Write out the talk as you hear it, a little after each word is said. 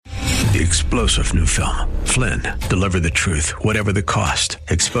the explosive new film, Flynn, Deliver the Truth, Whatever the Cost,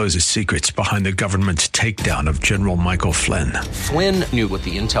 exposes secrets behind the government's takedown of General Michael Flynn. Flynn knew what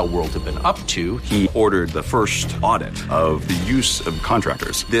the intel world had been up to. He ordered the first audit of the use of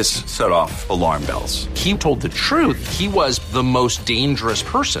contractors. This set off alarm bells. He told the truth. He was the most dangerous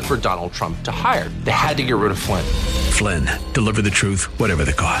person for Donald Trump to hire. They had to get rid of Flynn. Flynn, Deliver the Truth, Whatever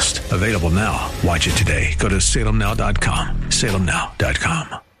the Cost. Available now. Watch it today. Go to salemnow.com.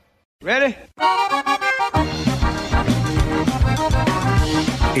 salemnow.com. Ready?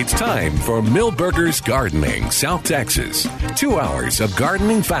 It's time for Milberger's Gardening, South Texas. 2 hours of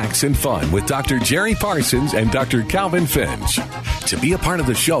gardening facts and fun with Dr. Jerry Parsons and Dr. Calvin Finch. To be a part of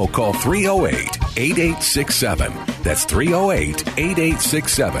the show, call 308-8867. That's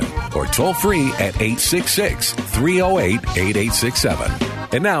 308-8867. Or toll free at 866-308-8867.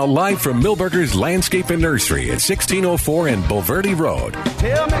 And now, live from Milberger's Landscape and Nursery at 1604 and Bulverde Road.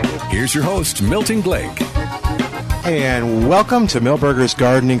 Here's your host, Milton Blake. And welcome to Milberger's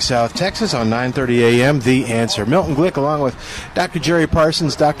Gardening, South Texas on 9:30 a.m. The Answer. Milton Glick along with Dr. Jerry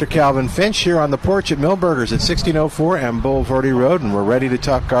Parsons, Dr. Calvin Finch here on the porch at Milberger's at 1604 and Bulverde Road, and we're ready to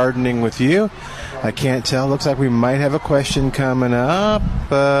talk gardening with you. I can't tell. Looks like we might have a question coming up.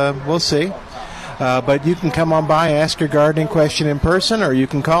 We'll see. But you can come on by, ask your gardening question in person, or you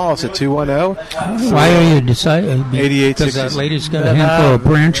can call us at 210. Why are you deciding? 8866. Because that lady's got a handful of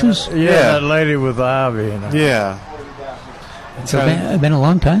branches? Yeah, that lady with ivy. Yeah. It's been a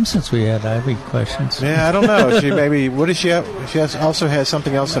long time since we had ivy questions. Yeah, I don't know. What does she have? She also has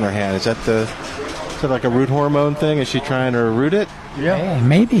something else in her hand. Is that like a root hormone thing? Is she trying to root it? Yeah. Hey,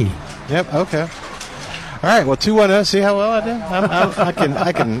 maybe. Yep, okay. All right, well, 210, see how well I did?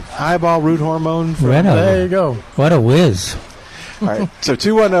 I can eyeball root hormone. There you go. What a whiz. All right, so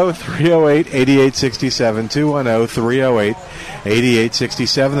 210-308-8867,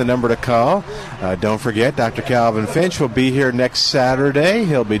 210-308-8867, the number to call. Don't forget, Dr. Calvin Finch will be here next Saturday.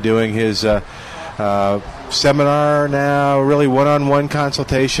 He'll be doing his seminar now, really one-on-one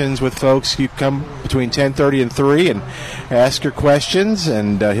consultations with folks. You come between 10:30 and 3 and ask your questions,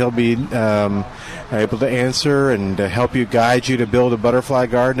 and he'll be able to answer and help you, guide you to build a butterfly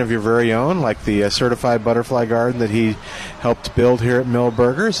garden of your very own, like the certified butterfly garden that he helped build here at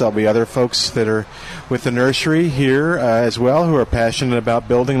Milberger's. There'll be other folks that are with the nursery here as well who are passionate about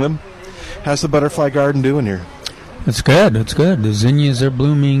building them. How's the butterfly garden doing here? It's good. It's good. The zinnias are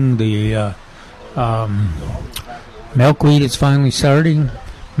blooming. The milkweed is finally starting.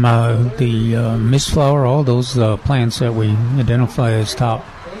 The mistflower, all those plants that we identify as top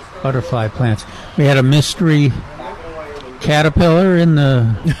butterfly plants. We had a mystery caterpillar in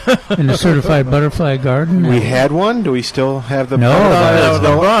the certified butterfly garden. We had one. Do we still have the the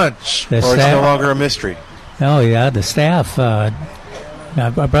bunch? Or it's no longer a mystery? Oh yeah, the staff. I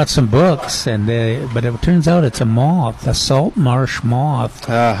brought some books, but it turns out it's a moth, a salt marsh moth.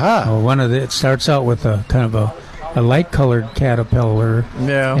 It starts out with a kind of a light-colored caterpillar,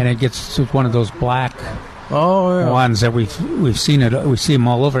 and it gets to one of those black ones that we've seen it. We see them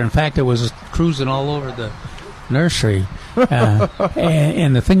all over. In fact, it was cruising all over the nursery.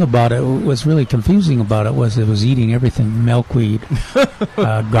 And the thing about it was really confusing about it was eating everything: milkweed,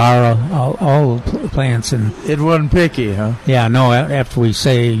 gaura, all plants, and it wasn't picky, huh? Yeah, no. After we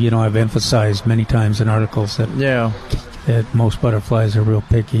say, I've emphasized many times in articles that most butterflies are real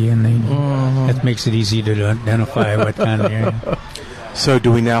picky, and that makes it easy to identify what kind of area. So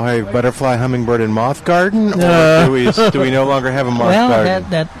do we now have butterfly, hummingbird, and moth garden, or do we no longer have a moth garden?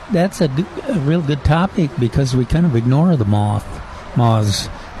 Well, that's a real good topic because we kind of ignore the moths.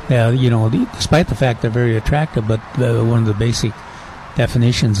 Despite the fact they're very attractive, but one of the basic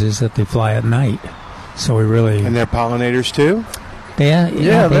definitions is that they fly at night. So we really... And they're pollinators too? They're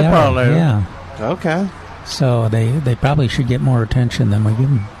pollinators. Yeah. Okay. So they probably should get more attention than we give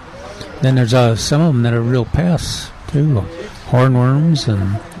them. Then there's some of them that are real pests too. Hornworms,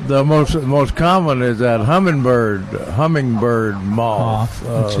 and the most common is that hummingbird moth.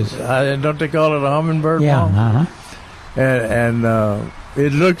 Don't they call it a hummingbird moth? Yeah. And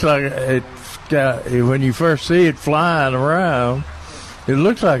it looks like when you first see it flying around, it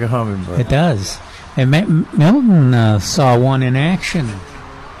looks like a hummingbird. It does. And Milton saw one in action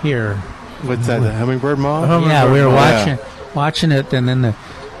here. What's that? The hummingbird moth? We were watching it, and then the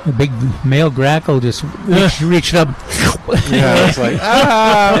big male grackle just reached up. Yeah, it's like,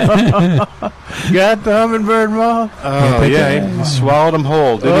 got the hummingbird moth? Oh, yeah, he swallowed him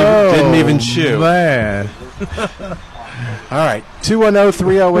whole. Didn't even chew. Man. All right,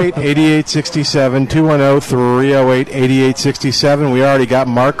 210-308-8867, 210-308-8867. We already got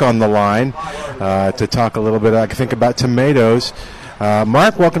Mark on the line to talk a little bit, I think, about tomatoes.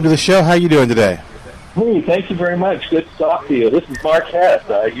 Mark, welcome to the show. How are you doing today? Hey, thank you very much. Good to talk to you. This is Mark Hess.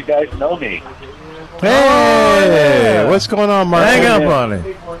 You guys know me. Hey, what's going on, Mark? Hang up on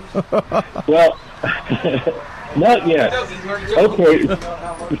it. Well, not yet. Okay,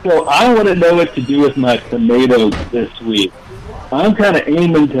 so I want to know what to do with my tomatoes this week. I'm kind of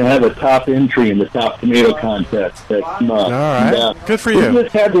aiming to have a top entry in the top tomato contest next month. All right, good for you. We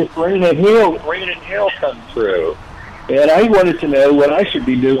just had this rain and hail come through. And I wanted to know what I should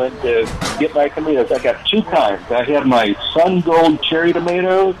be doing to get my tomatoes. I got two kinds. I have my Sun Gold cherry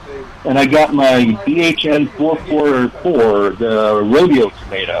tomatoes, and I got my BHN 444, the rodeo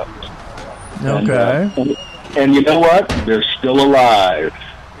tomato. Okay. And you know what? They're still alive.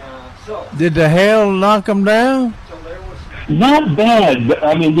 Did the hail knock them down? Not bad. But,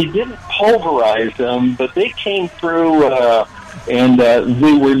 I mean, they didn't pulverize them, but they came through... and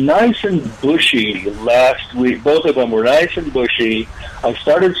they were nice and bushy last week. Both of them were nice and bushy. I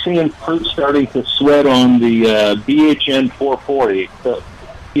started seeing fruit starting to sweat on the BHN 440.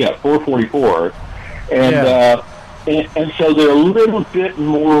 444. And so they're a little bit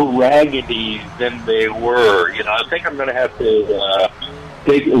more raggedy than they were. You know, I think I'm going to have to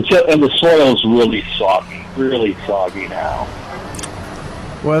take... And the soil's really soggy now.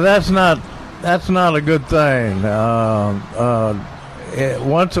 Well, that's not a good thing.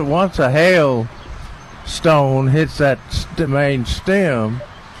 Once a hail stone hits that main stem,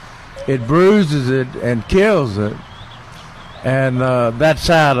 it bruises it and kills it. And that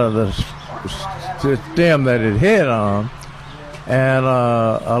side of the stem that it hit on. And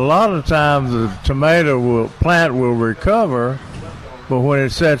a lot of times the tomato plant will recover, but when it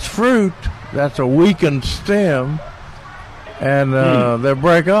sets fruit, that's a weakened stem, and they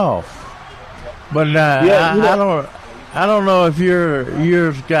break off. But I don't know if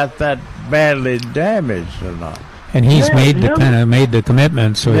yours got that badly damaged or not. And he's made the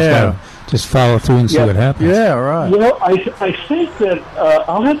commitment, so he's got to just follow through and see what happens. Yeah, right. Well, I think that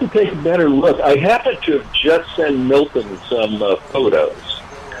I'll have to take a better look. I happen to have just sent Milton some photos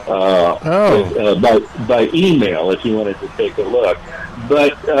by email if you wanted to take a look.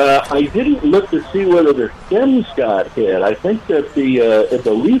 But I didn't look to see whether the stems got hit. I think that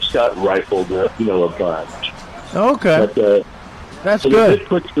the leaves got rifled, a bunch. Okay, but, that's so good. It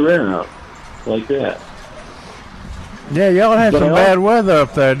pushed around like that. Yeah, y'all had some bad weather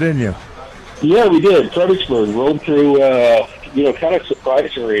up there, didn't you? Yeah, we did. Fredericksburg rolled through, kind of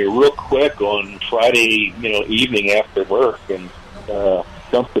surprisingly real quick on Friday, evening after work, and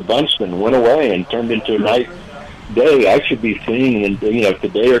dumped a bunch and went away and turned into a nice day. I should be seeing,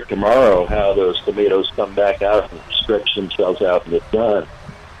 today or tomorrow, how those tomatoes come back out and stretch themselves out in the sun.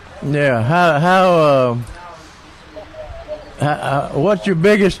 Yeah. How what's your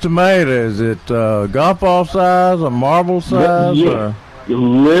biggest tomato? Is it golf ball size or marble size? Yeah, or? A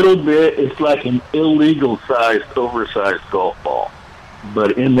little bit. It's like an illegal sized, oversized golf ball,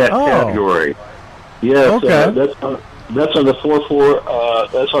 but in that category. Yeah. Okay. That's on the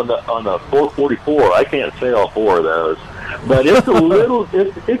 4.4. That's on the 444. I can't say all four of those, but it's a little.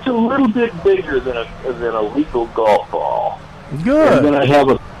 It's a little bit bigger than a legal golf ball. Good. And then I have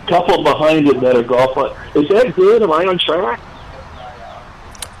a couple behind it that are golf ball. Is that good? Am I on track?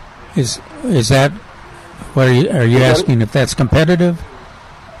 Is that what are you asking if that's competitive?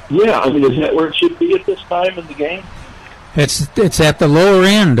 Yeah, I mean, is that where it should be at this time in the game? It's at the lower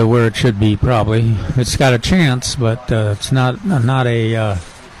end of where it should be, probably. It's got a chance, but it's not a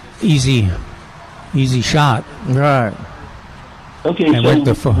easy shot. Right. Okay,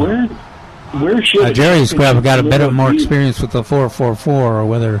 and so where should Jerry's probably got a bit more experience with the 444 or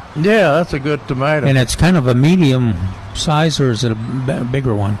whether. Yeah, that's a good tomato. And it's kind of a medium size, or is it a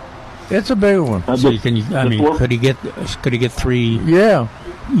bigger one? It's a big one. So could he get three? Yeah.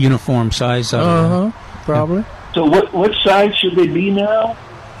 Uniform size. Probably. Yeah. So what size should they be now?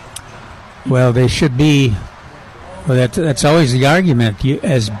 Well, they should be. Well, that's always the argument.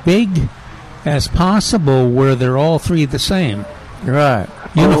 As big as possible, where they're all three the same. Right.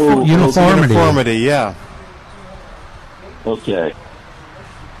 Uniformity. Yeah. Okay.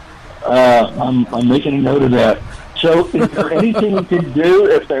 I'm making a note of that. So, is there anything we can do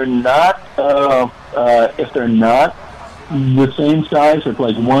if they're not the same size? If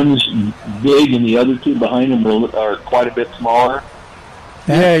like one's big and the other two behind them are quite a bit smaller.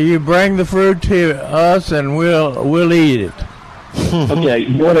 Yeah, you bring the fruit to us and we'll eat it. Okay,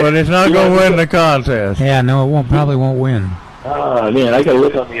 but it's not going to win the contest. Yeah, no, it probably won't win. Oh man, I got to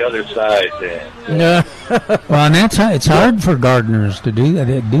look on the other side then. Yeah. Well, and it's hard for gardeners to do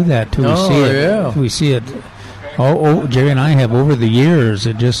that too. We see it. Oh, Jerry and I have over the years.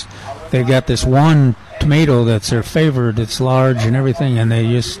 They got this one tomato that's their favorite. It's large and everything, and they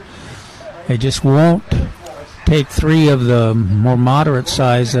just won't take 3 of the more moderate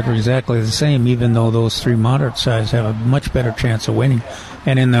size that are exactly the same, even though those 3 moderate size have a much better chance of winning.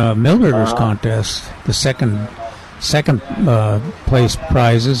 And in the Millburgers contest, the second place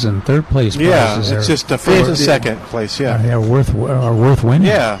prizes and third place prizes. Yeah, it's just the first and second place. Yeah, are worth winning.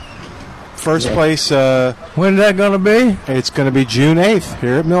 Yeah, first place. When's that going to be? It's going to be June 8th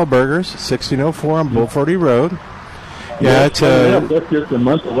here at Millburgers, 1604 on Bulfordy Road. Yeah, it's that's just a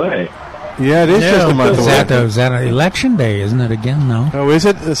month away. Yeah, it is just a month away. Is that an election day? Isn't it again? No. Oh, is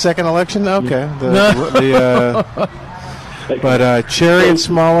it the second election? Okay. But cherry and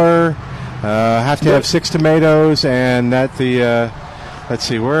smaller. Have to have 6 tomatoes, and let's see,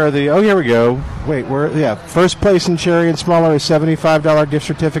 where are the? Oh, here we go. Wait, first place in cherry and smaller is $75 gift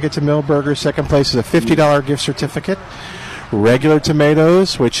certificate to Millburgers. Second place is a $50 gift certificate. Regular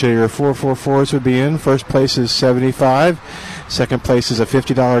tomatoes, which your 444s would be in, first place is $75. Second place is a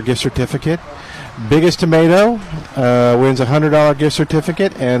 $50 gift certificate. Biggest tomato wins a $100 gift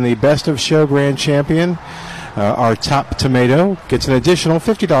certificate, and the best of show grand champion, our top tomato, gets an additional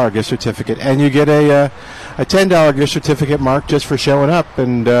 $50 gift certificate, and you get a $10 gift certificate, Mark, just for showing up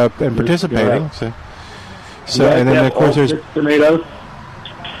and participating. Yeah. So and then of course there's tomatoes.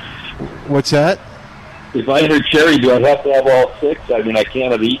 What's that? If I enter cherry, do I have to have all 6? I mean, I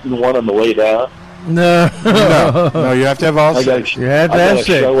can't have eaten one on the way down. No, you have to have all 6. You have to have 6.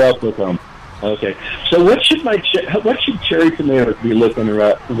 Show up with them. Okay. So what should cherry tomatoes be looking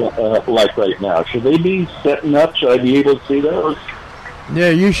like right now? Should they be setting up? Should I be able to see those?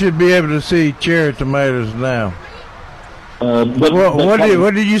 Yeah, you should be able to see cherry tomatoes now.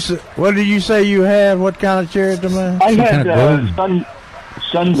 What did you say you had? What kind of cherry tomato? I had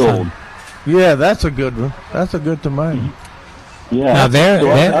sun gold. Yeah, that's a good one. That's a good tomato. Yeah.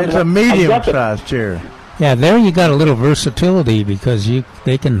 Now it's a medium-sized cherry. Yeah, there you got a little versatility because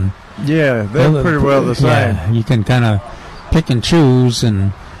they can. Yeah, they're pretty well the same. Yeah, you can kind of pick and choose.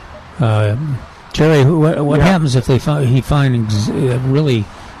 And cherry, what happens if he finds a really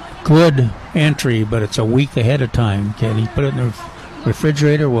good entry, but it's a week ahead of time? Can he put it in the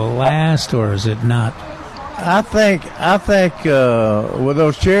refrigerator? Will it last, or is it not? I think with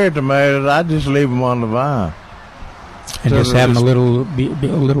those cherry tomatoes, I just leave them on the vine and just have them a little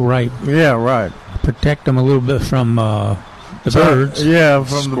ripe. Yeah, right. Protect them a little bit from the birds. Yeah,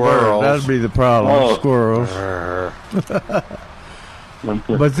 from squirrels. The birds. That'd be the problem. Squirrels.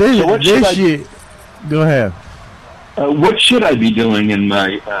 But this year, go ahead. What should I be doing in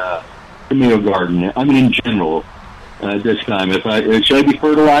my tomato garden? I mean, in general, this time. Should I be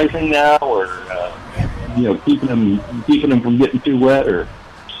fertilizing now, or keeping them from getting too wet, or?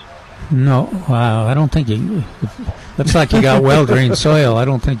 No, I don't think you. Looks like you got well-drained soil. I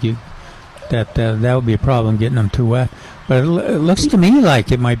don't think that would be a problem getting them too wet. But it looks to me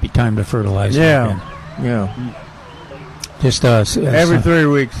like it might be time to fertilize. Yeah. Just every 3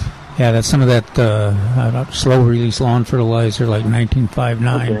 weeks. Yeah, that's some of that slow-release lawn fertilizer, like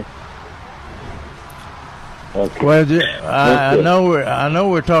 1959. Okay. Well, I know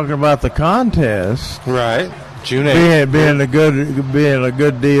we're talking about the contest, right? June 8th being a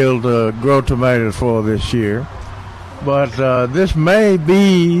good deal to grow tomatoes for this year, but this may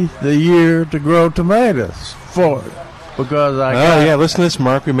be the year to grow tomatoes for it because listen to this,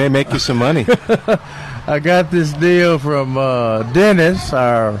 Mark. We may make you some money. I got this deal from Dennis,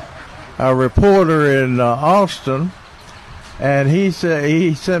 our reporter in Austin. And he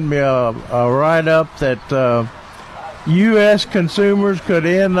sent me a write-up that U.S. consumers could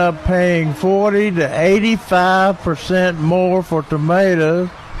end up paying 40 to 85% more for tomatoes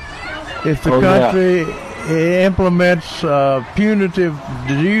if the country implements punitive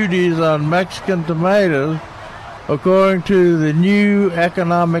duties on Mexican tomatoes, according to the new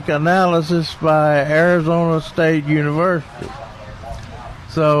economic analysis by Arizona State University.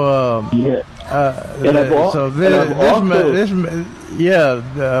 So.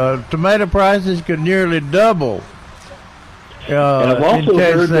 Tomato prices could nearly double in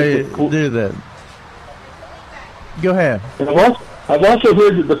case they do that. Go ahead. And I've also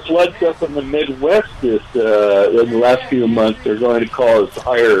heard that the floods up in the Midwest in the last few months are going to cause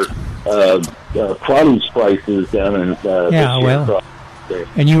higher produce prices down in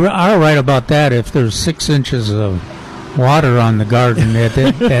and you are right about that. If there's 6 inches of water on the garden,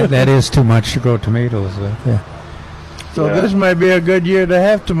 that is too much to grow tomatoes. This may be a good year to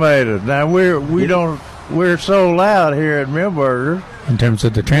have tomatoes. Now we're so loud here at Millburgers in terms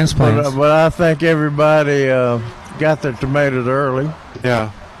of the transplants, but I think everybody got their tomatoes early.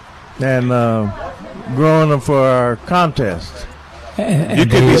 Yeah, and growing them for our contest. You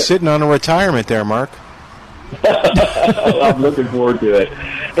could be sitting on a retirement there, Mark. I'm looking forward to it.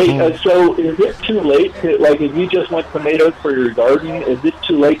 Hey, so is it too late to, like, if you just want tomatoes for your garden, is it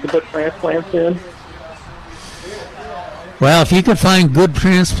too late to put transplants in? Well, if you could find good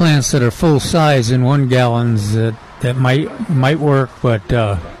transplants that are full size in 1 gallons, that might work, but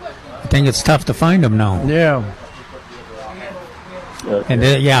I think it's tough to find them now. Yeah. And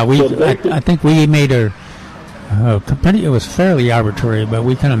I think we made it was fairly arbitrary, but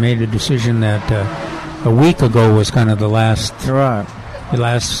we kind of made a decision that a week ago was kind of the last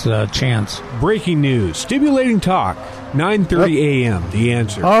chance. Breaking news, stimulating talk, 9:30 a.m. The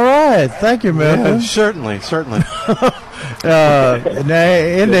Answer. All right, thank you, Milton. Yeah, certainly. Now,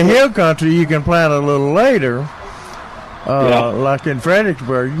 in the hill country, you can plant a little later. Like in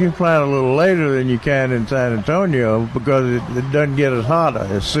Fredericksburg, you can plant a little later than you can in San Antonio because it doesn't get as hot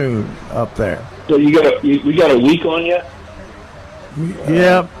as soon up there. So we got a week on you?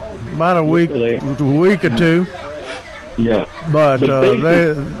 Yeah, about a week or two. Yeah, but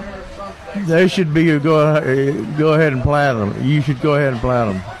they should be go ahead and plant them. You should go ahead and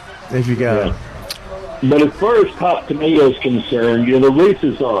plant them if you got them. But as far as top tomatoes concerned, the race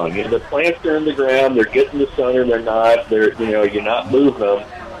is on. The plants are in the ground; they're getting the sun, or they're not. You're not moving them.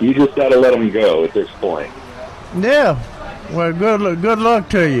 You just got to let them go at this point. Yeah. Well, good luck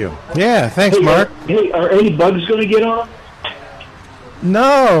to you. Yeah. Thanks, Mark. Are any bugs going to get on them?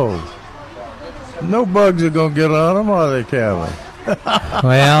 No bugs are going to get on them, are they, Calvin?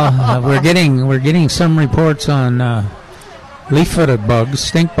 Well, we're getting some reports on leaf-footed bugs,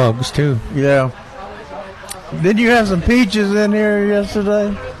 stink bugs too. Yeah. Did you have some peaches in here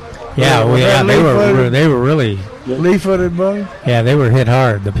yesterday? Yeah, they were really leaf-footed bugs. Yeah, they were hit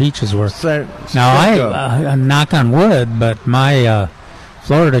hard. The peaches were. Now I knock on wood, but my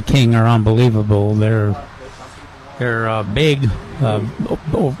Florida King are unbelievable. They're big,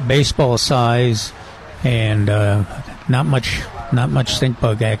 baseball size, and not much stink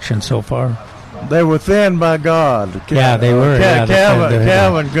bug action so far. They were thin by God. Yeah, they were.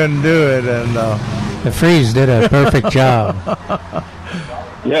 Calvin couldn't do it, and the freeze did a perfect job.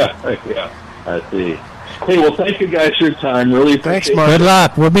 Yeah, I see. Hey, well, thank you guys for your time. Really appreciate it. Thanks, Mark. Good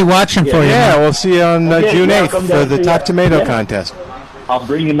luck. We'll be watching for you. Yeah, we'll see you on June 8th for the Top Tomato Contest. I'll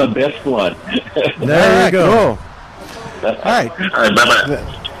bring you my best one. There you go. Cool. All right,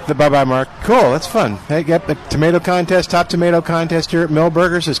 bye-bye. Bye-bye, Mark. Cool, that's fun. Hey, the tomato contest, Top Tomato Contest here at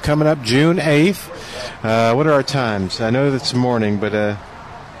Millburgers is coming up June 8th. What are our times? I know it's morning, but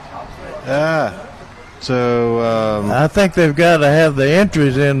I think they've got to have the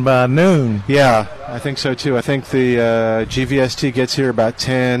entries in by noon. Yeah, I think so too. I think the GVST gets here about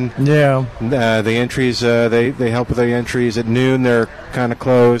 10. Yeah. The entries, they help with the entries at noon. They're kind of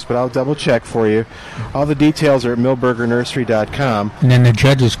closed, but I'll double check for you. All the details are at millburgernursery.com. And then the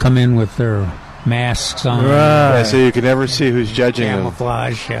judges come in with their masks on. Right. Yeah, so you can never see who's judging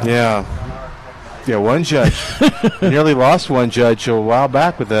Camouflage, them. Yeah, one judge. Nearly lost one judge a while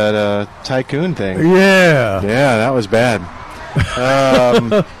back with that tycoon thing. Yeah, that was bad.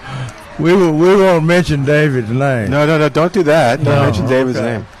 We won't mention David's name. No, don't do that. Don't mention David's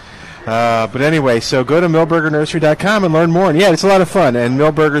name. But anyway, so go to millburgernursery.com and learn more. And yeah, it's a lot of fun, and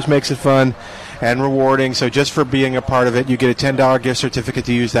Millburgers makes it fun and rewarding. So just for being a part of it, you get a $10 gift certificate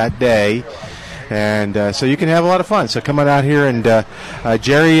to use that day. And so you can have a lot of fun. So come on out here, and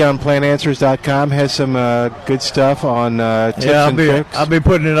Jerry on plantanswers.com has some good stuff on tips and tricks. I'll be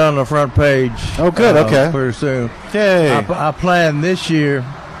putting it on the front page. Oh, good. Okay. Pretty soon. Yay. I plan this year.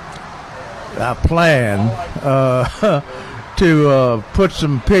 I plan to put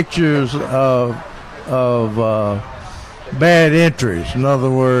some pictures of bad entries. In other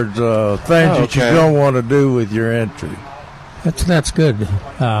words, things that you don't want to do with your entry. That's good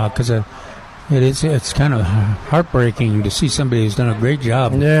because it's kind of heartbreaking to see somebody who's done a great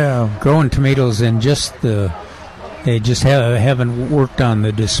job growing tomatoes and they just haven't worked on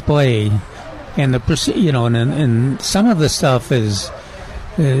the display and and some of the stuff is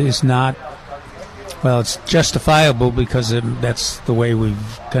not, well, it's justifiable because that's the way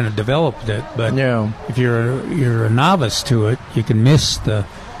we've kind of developed it, but if you're a novice to it, you can miss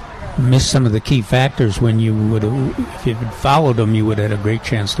some of the key factors when you would have, if you had followed them, you would have had a great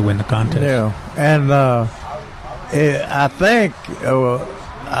chance to win the contest. Yeah, and I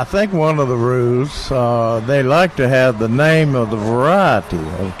think one of the rules, they like to have the name of the variety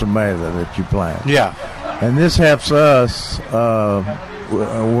of tomato that you plant. Yeah, and this helps us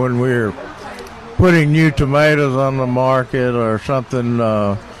when we're putting new tomatoes on the market or something.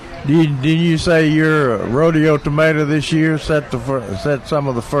 Did you say your rodeo tomato this year set some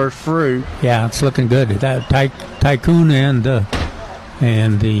of the first fruit? Yeah, it's looking good. That tycoon and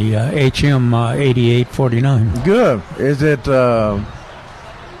and the HM 8849. Good. Is it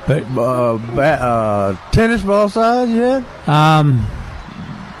tennis ball size yet?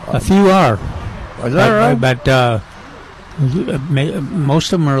 A few are. Is that right? But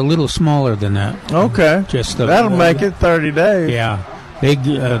most of them are a little smaller than that. Okay. That'll make it 30 days. Yeah.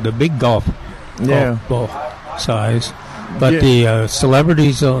 The big golf ball size. But the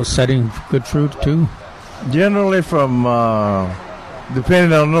celebrities are setting good fruit, too. Generally from,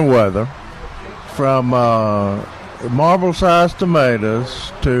 depending on the weather, from marble-sized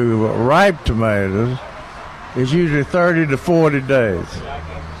tomatoes to ripe tomatoes, it's usually 30 to 40 days.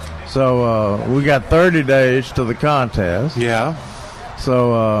 So we got 30 days to the contest. Yeah.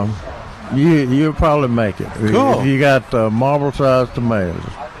 So you'll probably make it. Cool. If you got marble-sized tomatoes.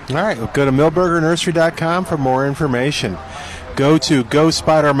 All right. Well, go to MilbergerNursery.com for more information. Go to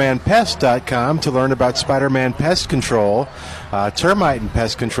GoSpidermanPest.com to learn about Spider-Man Pest Control, termite and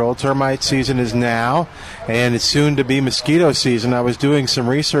pest control. Termite season is now, and it's soon to be mosquito season. I was doing some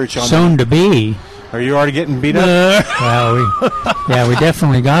research on soon to be. Are you already getting beat up? Well, we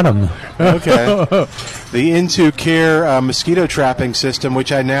definitely got them. Okay. The Into Care mosquito trapping system,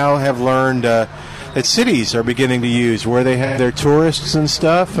 which I now have learned that cities are beginning to use, where they have their tourists and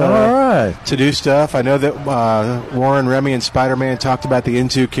stuff to do stuff. I know that Warren, Remy, and Spider-Man talked about the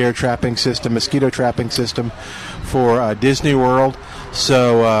Into Care trapping system, mosquito trapping system for Disney World.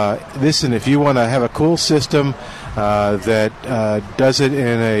 So listen, if you want to have a cool system that does it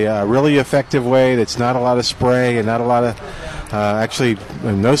in a really effective way, that's not a lot of spray and not a lot of actually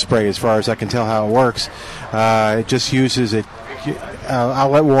no spray as far as I can tell how it works, it just uses it. I'll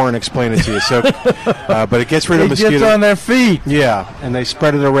let Warren explain it to you. So, but it gets rid of mosquitoes. It gets on their feet. Yeah, and they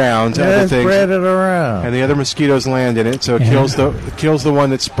spread it around. Yeah, spread it around. And the other mosquitoes land in it, so it kills the one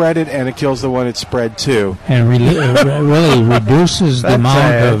that spread it, and it kills the one it spread to. And really reduces the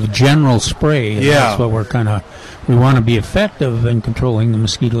amount of general spray. Yeah. That's what we want to be effective in controlling the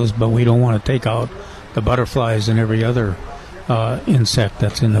mosquitoes, but we don't want to take out the butterflies and every other insect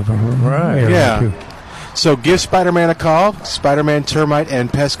that's in the area too. So give Spider-Man a call, Spider-Man Termite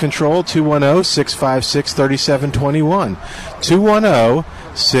and Pest Control, 210-656-3721.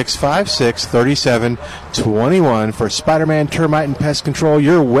 210-656-3721 for Spider-Man Termite and Pest Control,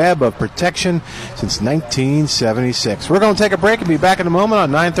 your web of protection since 1976. We're going to take a break and be back in a moment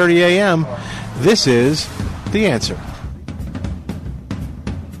on 9:30 a.m. This is The Answer.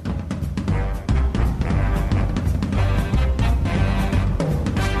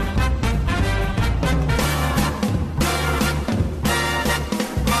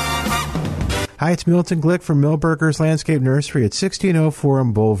 Hi, it's Milton Glick from Milberger's Landscape Nursery at 1604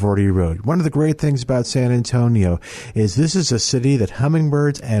 on Boulevardy Road. One of the great things about San Antonio is this is a city that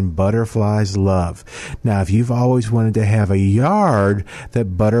hummingbirds and butterflies love. Now, if you've always wanted to have a yard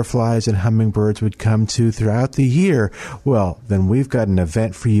that butterflies and hummingbirds would come to throughout the year, well, then we've got an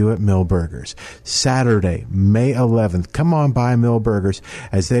event for you at Milberger's. Saturday, May 11th, come on by Milberger's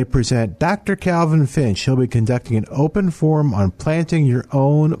as they present Dr. Calvin Finch. He'll be conducting an open forum on planting your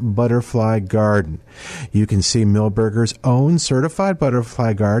own butterfly garden. You can see Milberger's own certified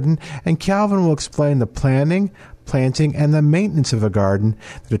butterfly garden, and Calvin will explain the planting, and the maintenance of a garden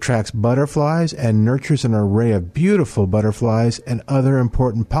that attracts butterflies and nurtures an array of beautiful butterflies and other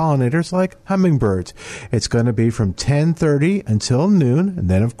important pollinators like hummingbirds. It's going to be from 10:30 until noon, and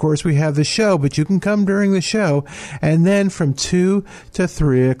then of course we have the show, but you can come during the show, and then from 2 to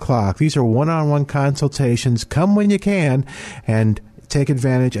 3 o'clock. These are one-on-one consultations. Come when you can, and take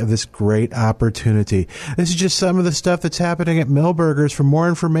advantage of this great opportunity. This is just some of the stuff that's happening at Milberger's. For more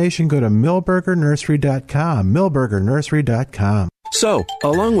information, go to MilbergerNursery.com. MilbergerNursery.com. So,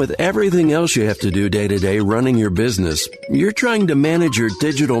 along with everything else you have to do day to day running your business, you're trying to manage your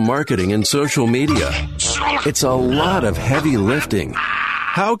digital marketing and social media. It's a lot of heavy lifting.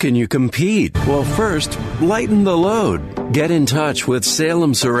 How can you compete? Well, first, lighten the load. Get in touch with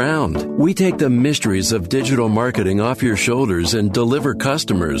Salem Surround. We take the mysteries of digital marketing off your shoulders and deliver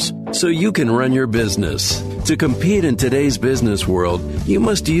customers so you can run your business. To compete in today's business world, you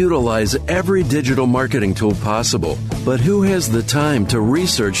must utilize every digital marketing tool possible. But who has the time to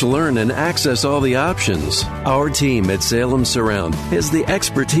research, learn, and access all the options? Our team at Salem Surround has the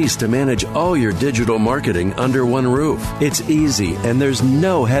expertise to manage all your digital marketing under one roof. It's easy and there's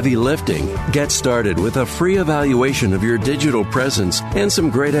no heavy lifting. Get started with a free evaluation of your digital presence and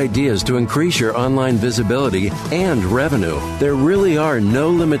some great ideas to increase your online visibility and revenue. There really are no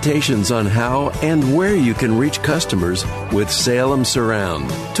limitations recommendations on how and where you can reach customers with Salem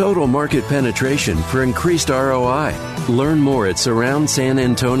Surround. Total market penetration for increased ROI. Learn more at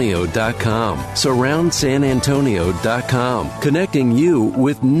surroundsanantonio.com. Surroundsanantonio.com. Connecting you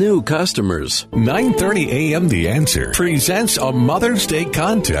with new customers. 9:30 a.m. The Answer presents a Mother's Day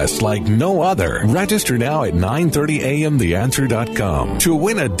contest like no other. Register now at 930amtheanswer.com to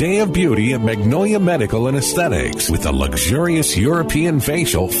win a day of beauty at Magnolia Medical and Aesthetics with a luxurious European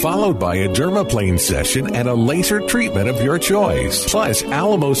facial followed by a dermaplane session and a laser treatment of your choice. Plus,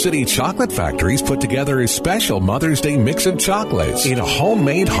 Alamo City Chocolate Factory's put together a special Mother's Day mix of chocolates in a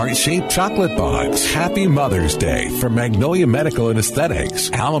homemade heart-shaped chocolate box. Happy Mother's Day from Magnolia Medical and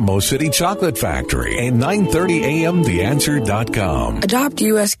Aesthetics, Alamo City Chocolate Factory, and 930amtheanswer.com. Adopt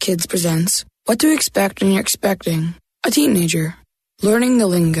US Kids presents What to Expect When You're Expecting a Teenager. Learning the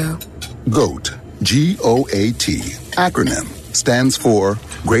lingo. GOAT, G-O-A-T, acronym, stands for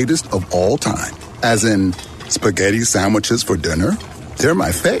Greatest of All Time. As in, spaghetti sandwiches for dinner? They're my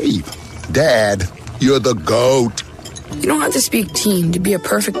fave. Dad, you're the GOAT. You don't have to speak teen to be a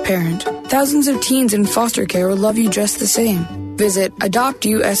perfect parent. Thousands of teens in foster care will love you just the same. Visit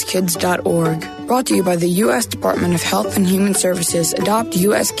adoptuskids.org. Brought to you by the U.S. Department of Health and Human Services, Adopt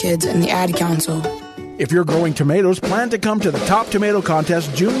U.S. Kids, and the Ad Council. If you're growing tomatoes, plan to come to the Top Tomato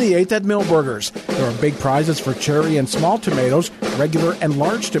Contest June the 8th at Millburgers. There are big prizes for cherry and small tomatoes, regular and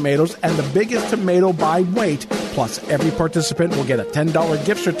large tomatoes, and the biggest tomato by weight. Plus, every participant will get a $10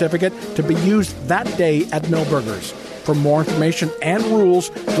 gift certificate to be used that day at Millburgers. For more information and rules,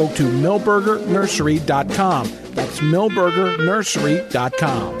 go to millburgernursery.com. That's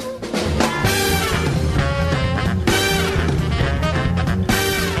millburgernursery.com.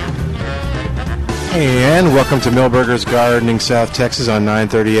 And welcome to Millburgers Gardening, South Texas on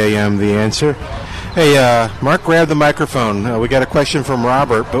 9:30 a.m. The Answer. Hey, Mark, grab the microphone. We got a question from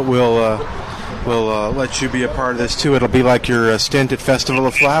Robert, but we'll let you be a part of this too. It'll be like your stint at Festival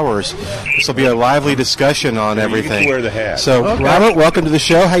of Flowers. This will be a lively discussion on everything. You get to wear the hat. So, okay. Robert, welcome to the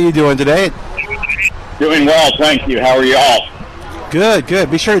show. How you doing today? Doing well, thank you. How are you all? Good,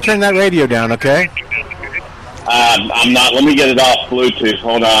 good. Be sure to turn that radio down, okay? I'm not. Let me get it off Bluetooth.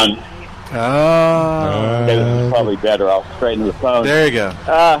 Hold on. Okay, this is probably better. I'll straighten the phone. There you go.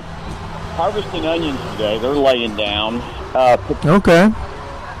 Harvesting onions today. They're laying down. Okay.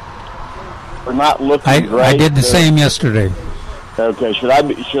 We're not looking great. I did the same yesterday. Okay, should I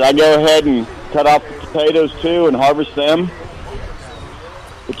go ahead and cut off the potatoes too and harvest them?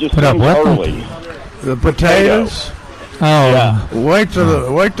 It just seems early. The potatoes? Oh, yeah. Wait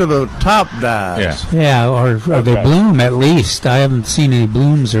till the top dies. Yeah, or they bloom at least. I haven't seen any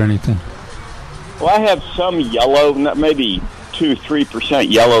blooms or anything. Well, I have some yellow, maybe 2-3%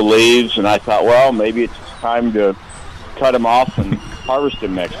 yellow leaves, and I thought, well, maybe it's time to cut them off and harvest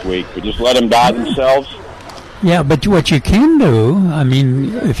them next week, but just let them die themselves. Yeah, but what you can do, I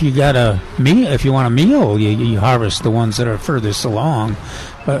mean, if you want a meal, you harvest the ones that are furthest along.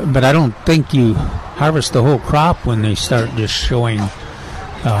 But I don't think you harvest the whole crop when they start just showing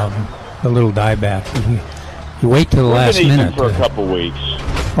a little dieback. You wait till the last minute. For a couple weeks.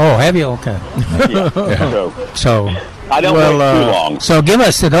 Oh, have you? Okay. Yeah. So I don't wait too long. So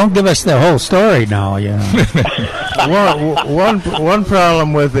don't give us the whole story now. You know. one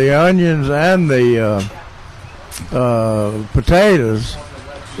problem with the onions and the potatoes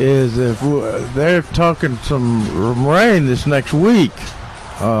is if they're talking some rain this next week.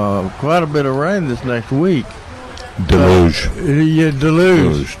 Quite a bit of rain this next week. Deluge. Yeah,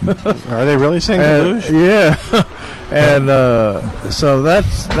 deluge. Are they really saying deluge? Yeah. And so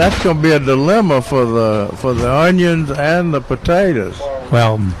that's going to be a dilemma for the onions and the potatoes.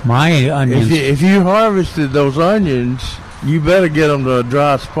 Well, my onions. If you harvested those onions, you better get them to a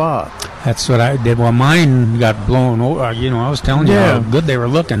dry spot. That's what I did. Well, mine got blown over. I was telling you how good they were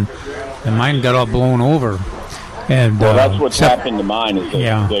looking, and mine got all blown over. And that's what's happened to mine is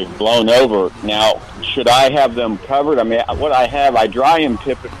they've blown over. Now, should I have them covered? I mean, what I have, I dry them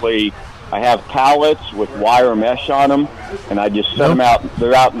typically. I have pallets with wire mesh on them, and I just set them out.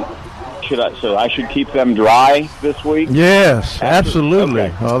 They're out. So I should keep them dry this week? Yes, absolutely.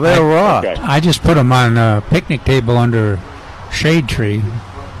 Okay. Oh, they'll rot. Okay. I just put them on a picnic table under shade tree.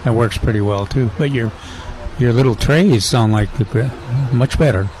 That works pretty well too. But your little trays sound like much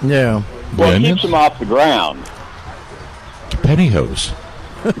better. Yeah. Well, it keeps them off the ground. Pantyhose.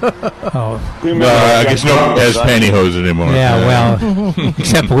 Well, I guess no one has pantyhose anymore. Yeah, well,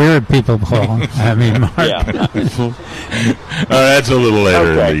 except weird people, Paul. I mean, Mark. Yeah. That's a little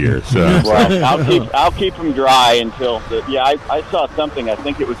later in the year. So. Well, I'll keep them dry until I saw something. I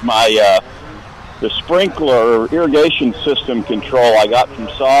think it was my the sprinkler irrigation system control I got from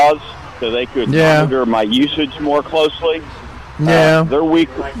Saws, so they could monitor my usage more closely. Yeah. Their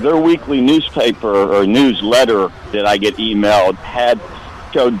weekly newspaper or newsletter that I get emailed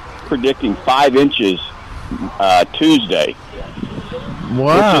showed predicting 5 inches Tuesday.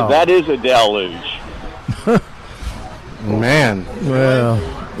 Wow. That is a deluge. Man. Well,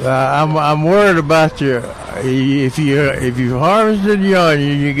 I'm worried about your if you harvested your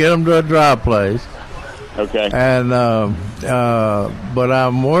onion, you get them to a dry place. Okay. And but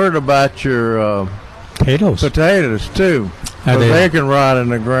I'm worried about your potatoes too. They can rot in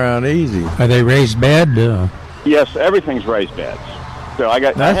the ground easy. Are they raised bed? Yes, everything's raised beds. So I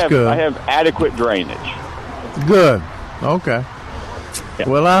have adequate drainage. Good. Okay. Yeah.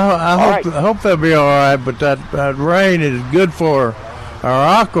 Well, I hope they'll be all right. But that rain is good for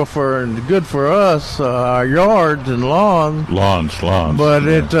our aquifer and good for us, our yards and lawns. Lawns. But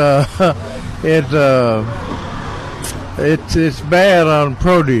it's bad on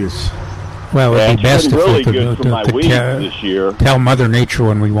produce. Well, it would be best if really we could, good for my weeds this year. Tell Mother Nature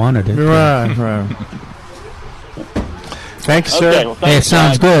when we wanted it. Right. Thanks, sir. Okay, well, thanks, it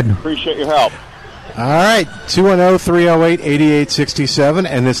sounds guys. good. Appreciate your help. All right, 210-308-8867,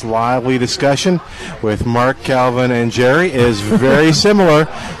 and this lively discussion with Mark, Calvin, and Jerry is very similar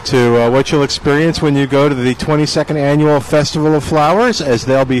to what you'll experience when you go to the 22nd Annual Festival of Flowers, as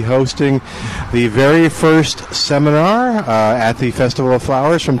they'll be hosting the very first seminar at the Festival of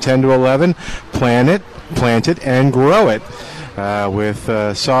Flowers from 10 to 11, Plant It, and Grow It, with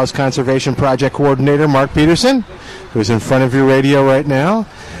Saws Conservation Project Coordinator Mark Peterson, who's in front of your radio right now.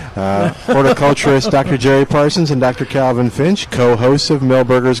 Horticulturist Dr. Jerry Parsons and Dr. Calvin Finch, co-hosts of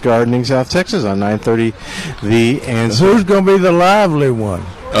Millburgers Gardening South Texas on 930 The Answer. Who's going to be the lively one?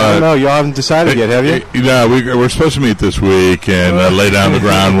 I don't know. Y'all haven't decided yet, have you? No, we're supposed to meet this week and lay down the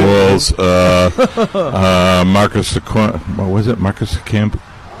ground rules. Marcus Camp?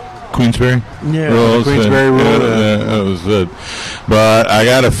 Queensberry? Yeah, rules. Queensberry rule. That was it. But I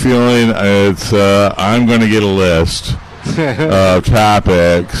got a feeling I'm going to get a list of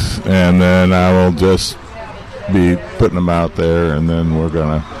topics, and then I will just be putting them out there, and then we're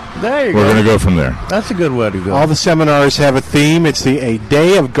gonna go from there. That's a good way to go. All the seminars have a theme. It's a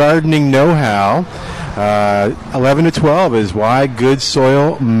day of gardening know-how. 11 to 12 is why good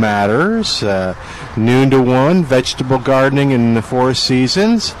soil matters. Noon to 1, vegetable gardening in the 4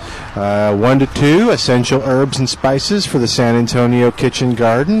 seasons. 1 to 2, essential herbs and spices for the San Antonio kitchen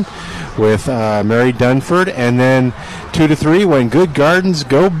garden with Mary Dunford. And then 2 to 3, when good gardens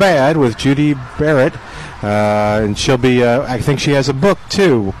go bad, with Judy Barrett. And she'll be, I think she has a book,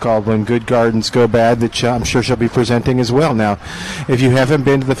 too, called When Good Gardens Go Bad, that I'm sure she'll be presenting as well. Now, if you haven't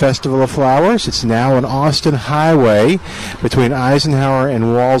been to the Festival of Flowers, it's now on Austin Highway between Eisenhower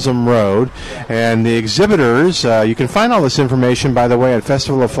and Walsham Road. And the exhibitors, you can find all this information, by the way, at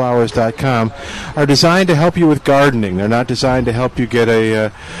festivaloflowers.com, are designed to help you with gardening. They're not designed to help you get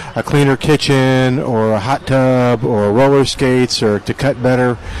a cleaner kitchen or a hot tub or roller skates or to cut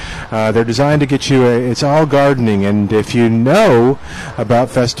better. They're designed to get you it's all gardening, and if you know about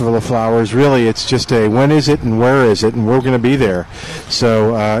Festival of Flowers, really it's just when is it and where is it, and we're going to be there.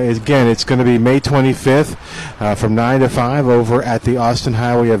 So again, it's going to be May 25th from 9 to 5 over at the Austin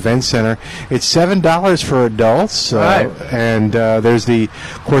Highway Event Center. It's $7 for adults, right. And there's of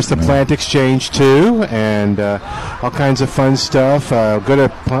course the plant exchange too, and all kinds of fun stuff. Go to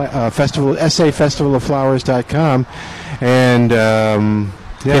SAFestivaloflowers.com, and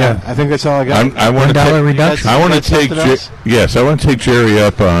yeah, I think that's all I got. I want $1 reduction. I want to take I want to take Jerry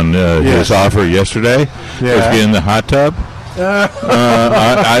up on his offer yesterday. Yeah. In the hot tub.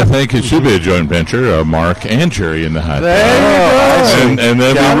 I think it should be a joint venture, Mark and Jerry in the hot tub. And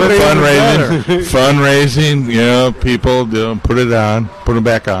then fundraising. People put it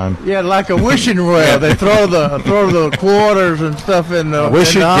back on. Yeah, like a wishing well. They throw the quarters and stuff in the. We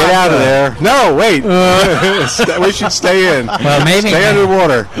should get out of there. No, wait. We should stay in. Well, maybe stay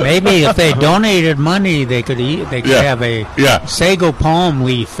underwater. Maybe if they donated money, they could have a sago palm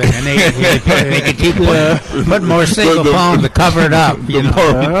leaf, and then they could keep put more sago palm to cover it up. The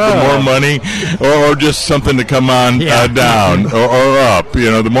more money, or just something to come on down or up.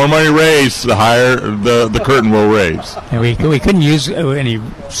 The more money raised, the higher the curtain will raise. And we couldn't use any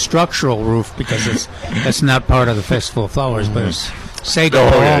structural roof because that's not part of the Festival of Flowers, but it's sago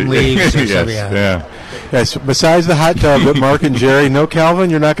palm leaves. Or Yes. Besides the hot tub, Mark and Jerry. No, Calvin,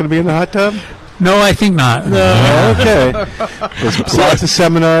 you're not going to be in the hot tub. No, I think not. No. Okay. There's lots of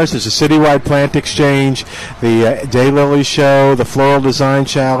seminars. There's a citywide plant exchange, the Daylily Show, the Floral Design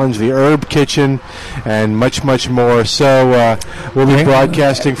Challenge, the Herb Kitchen, and much, much more. So we'll be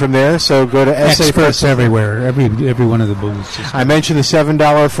broadcasting from there. So go to SA Experts everywhere, every one of the booths. I mentioned the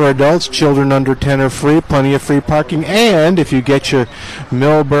 $7 for adults. Children under 10 are free. Plenty of free parking. And if you get your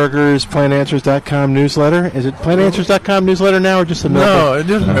Millburgers PlantAnswers.com newsletter, is it PlantAnswers.com newsletter now or just the Millburgers? No, it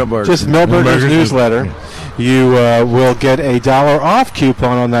is Millburgers. Just Millburgers newsletter. You will get a $1 off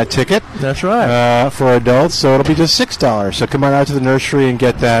coupon on that ticket. That's right. For adults, so it'll be just $6. So come on out to the nursery and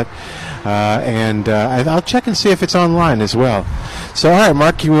get that. And I'll check and see if it's online as well. So, all right,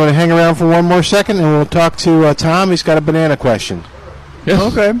 Mark, you want to hang around for one more second, and we'll talk to Tom. He's got a banana question. Yes.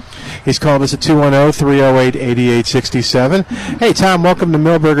 Okay. He's called us at 210-308-8867. Hey, Tom, welcome to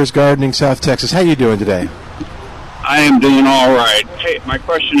Millburgers Gardening, South Texas. How you doing today? I am doing all right. Hey, my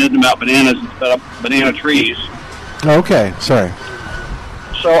question isn't about bananas, it's about banana trees. Okay, sorry.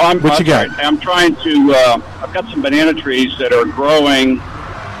 So what you got? I'm trying to, I've got some banana trees that are growing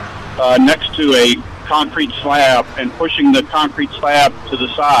next to a concrete slab and pushing the concrete slab to the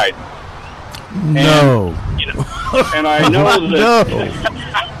side. No. And I know that...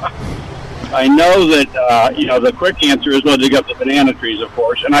 I know that, the quick answer is well, dig up the banana trees, of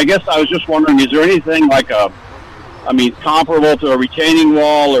course. And I guess I was just wondering, is there anything like comparable to a retaining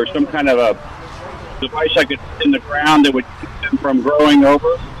wall or some kind of a device I could put in the ground that would keep them from growing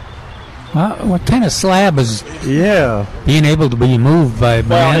over? What kind of slab is being able to be moved by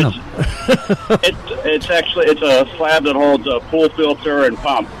banana? It's a slab that holds a pool filter and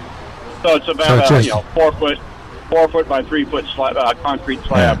pump. So it's about 4 foot by 3 foot concrete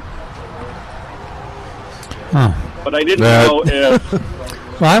slab. Huh. But I didn't know if.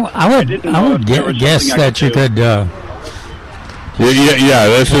 Well, I would guess that you could. Yeah.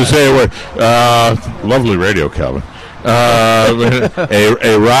 Let's just say lovely radio, Calvin.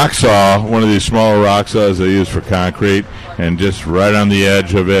 A rock saw, one of these smaller rock saws they use for concrete, and just right on the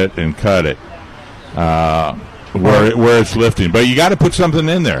edge of it and cut it where it's lifting. But you got to put something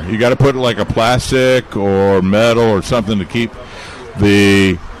in there. You got to put like a plastic or metal or something to keep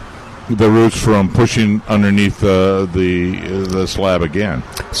the roots from pushing underneath the slab again.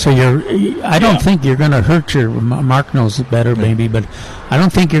 So I don't think you're going to hurt your. Mark knows it better, maybe, but I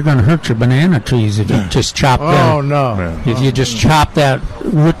don't think you're going to hurt your banana trees if you just chop them. Oh no! If you just chop that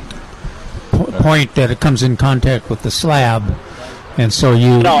root point that it comes in contact with the slab, and so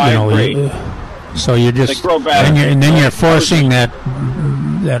so you're just and then you're forcing that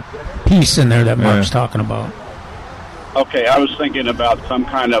piece in there that Mark's talking about. Okay, I was thinking about some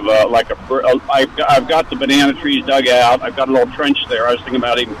kind of I've got the banana trees dug out. I've got a little trench there. I was thinking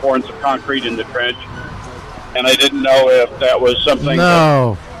about even pouring some concrete in the trench, and I didn't know if that was something.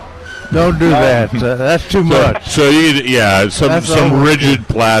 No, don't do that. That's too much. So some rigid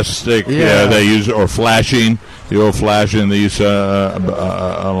plastic. Yeah, they use or flashing. The old flashing they use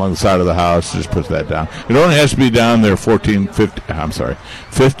along the side of the house. Just put that down. It only has to be down there 15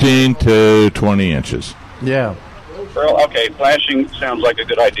 to 20 inches. Yeah. Well, okay, flashing sounds like a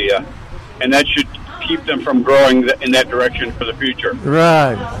good idea, and that should keep them from growing in that direction for the future.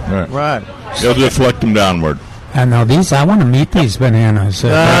 Right. They'll deflect them downward. And now I want to meet these bananas.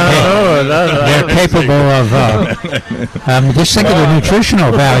 They're capable of. Just think of the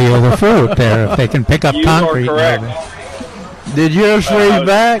nutritional value of the fruit there. If they can pick up concrete. You are correct. Did yours freeze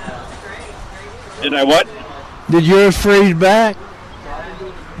back? Did I what? Did yours freeze back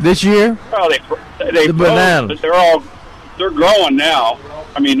this year? Well, they the bananas. But they're growing now.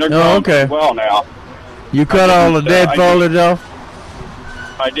 I mean, they're growing well now. You cut all the dead foliage off?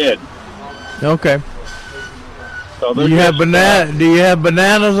 I did. Okay. So do you have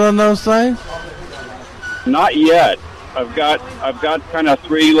bananas on those things? Not yet. I've got kind of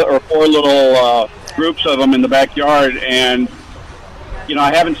 3 or 4 little groups of them in the backyard, and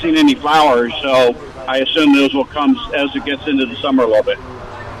I haven't seen any flowers, so I assume those will come as it gets into the summer a little bit.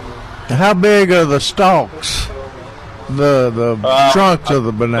 How big are the stalks? The trunks of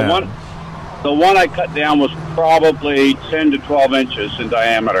the banana? The one I cut down was probably 10 to 12 inches in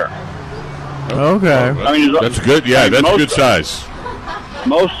diameter. Okay. I mean, that's good. Yeah, that's a good size.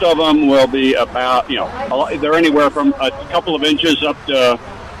 Most of them will be about, they're anywhere from a couple of inches up to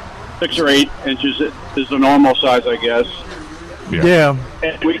 6 or 8 inches is the normal size, I guess. Yeah.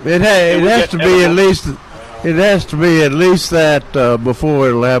 It has to be at least. It has to be at least that before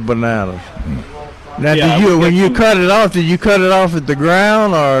it'll have bananas. Now, when you cut it off, did you cut it off at the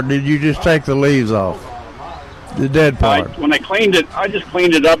ground, or did you just take the leaves off, the dead part? When I cleaned it, I just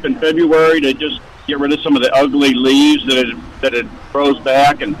cleaned it up in February to just get rid of some of the ugly leaves that it grows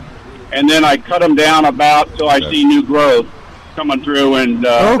back, and and then I cut them down about till I see new growth coming through, and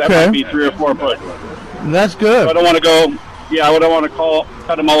that might be 3 or 4 foot. That's good. So I don't want to go. Yeah, I don't want to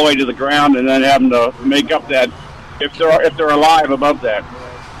cut them all the way to the ground and then have them to make up that if they're alive above that.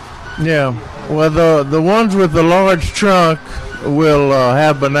 Yeah. Well, the ones with the large trunk will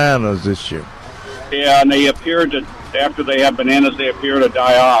have bananas this year. Yeah, and they appear to, after they have bananas, they appear to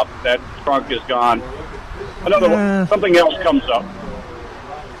die off. That trunk is gone. Something else comes up.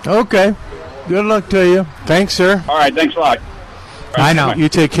 Okay. Good luck to you. Thanks, sir. All right, thanks a lot. I know. You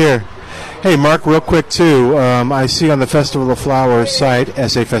take care. Hey, Mark, real quick, too, I see on the Festival of Flowers site,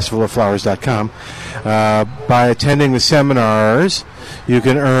 safestivalofflowers.com, by attending the seminars, you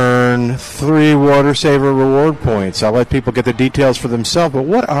can earn 3 Water Saver reward points. I'll let people get the details for themselves, but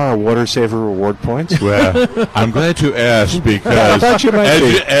what are Water Saver reward points? Well, I'm glad you asked, because I thought you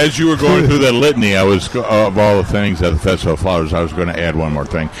might as you were going through that litany, I was of all the things at the Festival of Flowers, I was going to add one more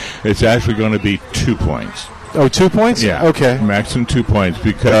thing. It's actually going to be 2 points. Oh, 2 points? Yeah. Okay. Maximum 2 points,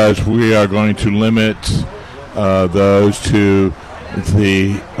 because we are going to limit those to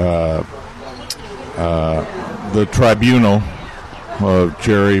the tribunal of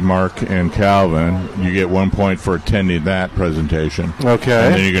Jerry, Mark, and Calvin. You get 1 point for attending that presentation. Okay.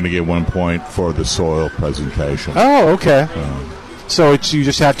 And then you're going to get 1 point for the soil presentation. Oh, okay. So you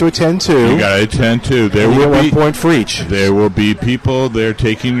just have to attend 2. You got to attend 2. There will will be 1 be point for each. There will be people there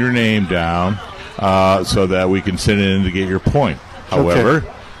taking your name down so that we can send it in to get your point. However,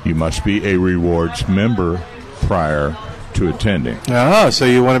 you must be a rewards member prior to attending. So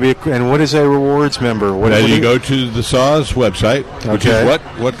you want to be, and what is a rewards member? Then you go to the SAWS website, which is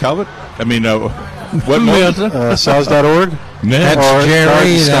what, Calvin? I mean, what Milton? SAWS.org? That's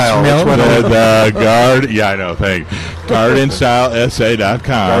Jerry, that's Milton. I know, thank you.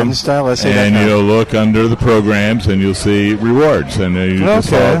 GardenStyleSA.com. GardenStyleSA.com. And you'll look under the programs and you'll see rewards. And then you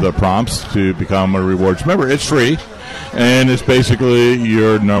just follow the prompts to become a rewards member. It's free. And it's basically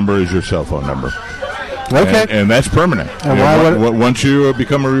your number is your cell phone number. Okay. And that's permanent. And once you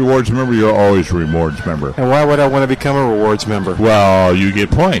become a rewards member, you're always a rewards member. And why would I want to become a rewards member? Well, you get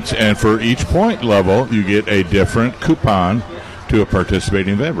points. And for each point level, you get a different coupon to a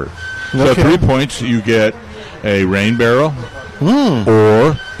participating member. So 3 points, you get a rain barrel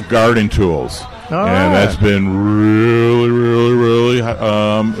or garden tools. And that's been really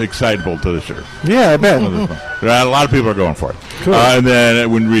excitable to this year. Yeah, I bet. A lot of people are going for it. Cool. And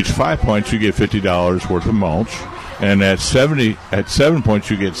then when you reach 5 points, you get $50 worth of mulch. And at 7 points,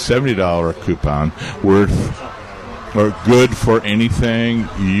 you get $70 coupon worth or good for anything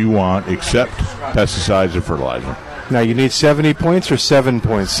you want except pesticides and fertilizer. Now, you need 70 points or 7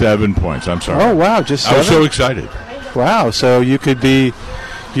 points? 7 points, I'm sorry. Oh, wow, just 7? I was so excited. Wow, so you could be,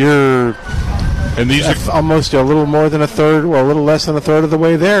 and these are almost a little more than a third, or a little less than a third of the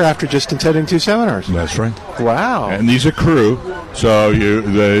way there after just attending 2 seminars. That's right. Wow. And these are crew, so you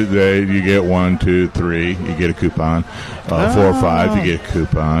get 1, 2, 3, you get a coupon. 4 or 5, you get a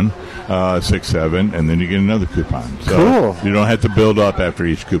coupon. 6, 7, and then you get another coupon. So cool. You don't have to build up after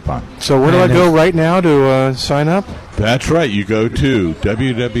each coupon. So where do I go right now to sign up? That's right. You go to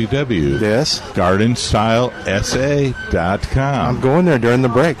www.GardenStyleSA.com. I'm going there during the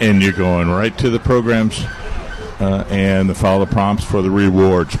break. And you're going right to the programs and follow the prompts for the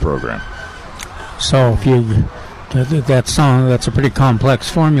rewards program. So if you... that's a pretty complex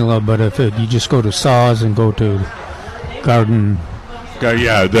formula, but if you just go to SAWS and go to Garden...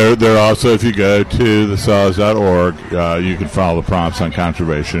 Yeah, they're also, if you go to the SAWS.org, you can follow the prompts on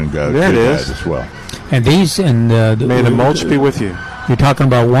conservation and go there to it that is. as well. And these, and may the mulch be with you. You're talking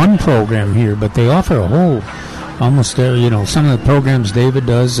about one program here, but they offer a whole, almost some of the programs David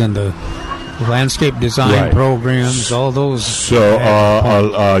does and the landscape design programs, all those.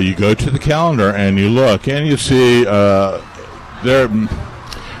 So you go to the calendar and you look and you see there.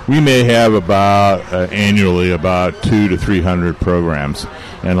 We may have annually about 200 to 300 programs,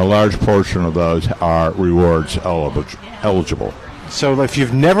 and a large portion of those are rewards eligible. So if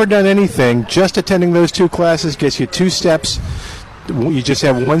you've never done anything, just attending those 2 classes gets you 2 steps. You just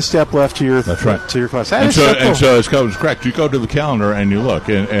have 1 step left to your to your class. And so it's correct. You go to the calendar and you look,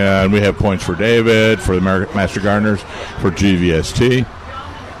 and we have points for David, for the Master Gardeners, for GVST,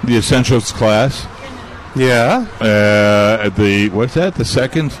 the Essentials class. Yeah. The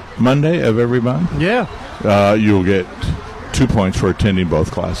second Monday of every month? Yeah. You'll get 2 points for attending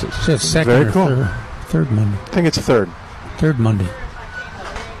both classes. So it's second Very or cool. third Monday. I think it's a third. Third Monday.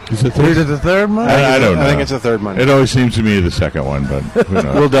 Is it third? The third Monday? I don't know. I think it's the third Monday. It always seems to me the second one, but who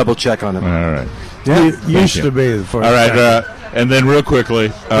knows? We'll double check on it. All right. Yeah. It used to be the first. All right. And then real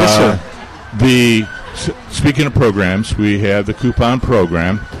quickly. Yes, sir. Speaking of programs, we have the coupon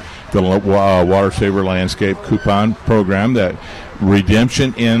program. the Water Saver Landscape coupon program that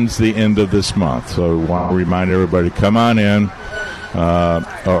redemption ends the end of this month. So we want to remind everybody, come on in.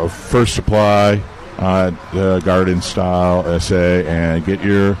 First Supply, garden style SA, and get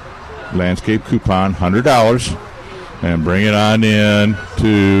your landscape coupon, $100, and bring it on in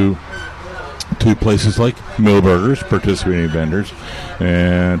to places like Millburgers, participating vendors,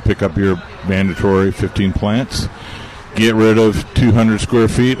 and pick up your mandatory 15 plants. Get rid of 200 square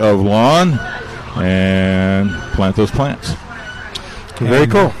feet of lawn and plant those plants. Very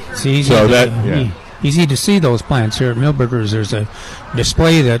cool. It's easy to see those plants here at Millburgers. There's a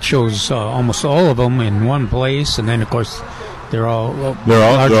display that shows almost all of them in one place, and then of course they're all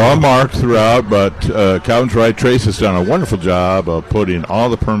marked throughout. But Calvin's right. Trace has done a wonderful job of putting all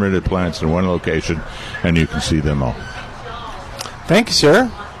the permitted plants in one location, and you can see them all. Thank you, sir.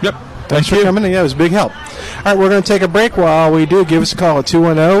 Yep. Thanks for coming in. Yeah, it was a big help. All right, we're going to take a break. While we do, give us a call at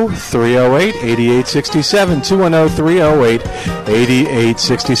 210-308-8867,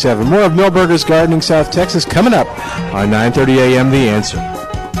 210-308-8867. More of Millburgers Gardening South Texas coming up on 9:30 a.m. The Answer.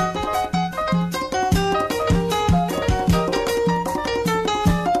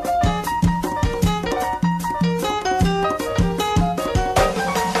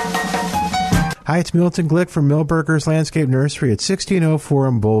 Hi, it's Milton Glick from Millburgers Landscape Nursery at 1604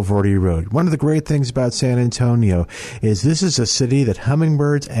 on Boulevardy Road. One of the great things about San Antonio is this is a city that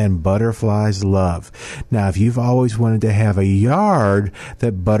hummingbirds and butterflies love. Now, if you've always wanted to have a yard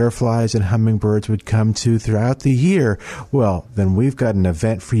that butterflies and hummingbirds would come to throughout the year, well, then we've got an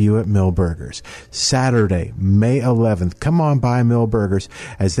event for you at Millburgers. Saturday, May 11th, come on by Millburgers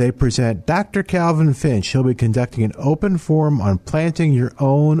as they present Dr. Calvin Finch. He'll be conducting an open forum on planting your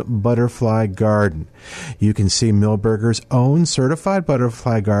own butterfly garden. You can see Millburgers' own certified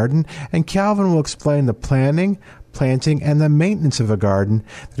butterfly garden, and Calvin will explain the planting, and the maintenance of a garden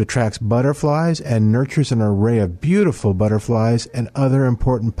that attracts butterflies and nurtures an array of beautiful butterflies and other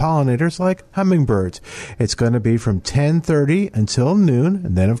important pollinators like hummingbirds. It's going to be from 10:30 until noon,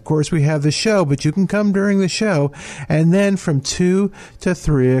 and then, of course, we have the show, but you can come during the show, and then from 2 to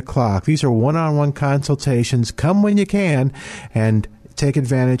 3 o'clock. These are one-on-one consultations. Come when you can, and take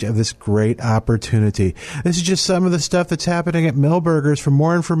advantage of this great opportunity. This is just some of the stuff that's happening at Millburgers. For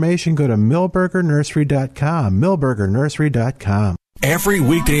more information, go to millburgernursery.com, millburgernursery.com. Every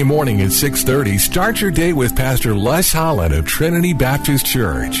weekday morning at 6:30, start your day with Pastor Les Holland of Trinity Baptist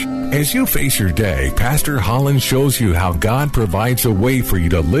Church. As you face your day, Pastor Holland shows you how God provides a way for you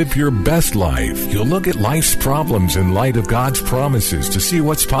to live your best life. You'll look at life's problems in light of God's promises to see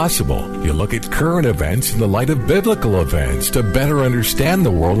what's possible. You'll look at current events in the light of biblical events to better understand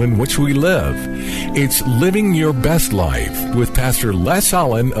the world in which we live. It's Living Your Best Life with Pastor Les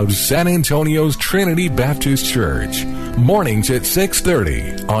Holland of San Antonio's Trinity Baptist Church. Mornings at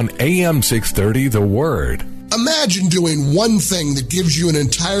 6:30 on AM 630 The Word. Imagine doing one thing that gives you an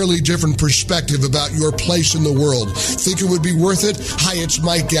entirely different perspective about your place in the world. Think it would be worth it? Hi, it's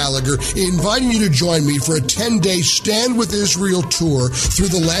Mike Gallagher, inviting you to join me for a 10-day Stand With Israel tour through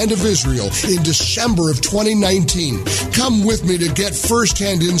the land of Israel in December of 2019. Come with me to get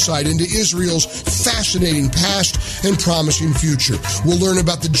firsthand insight into Israel's fascinating past and promising future. We'll learn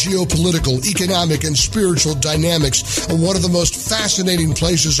about the geopolitical, economic, and spiritual dynamics of one of the most fascinating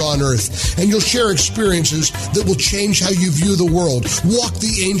places on earth. And you'll share experiences that will change how you view the world. Walk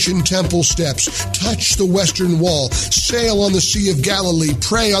the ancient temple steps, touch the Western Wall, sail on the Sea of Galilee,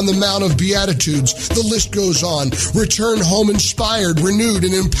 pray on the Mount of Beatitudes. The list goes on. Return home inspired, renewed,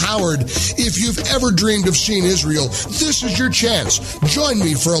 and empowered. If you've ever dreamed of seeing Israel, this is your chance. Join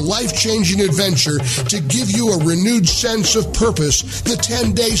me for a life-changing adventure to give you a renewed sense of purpose. The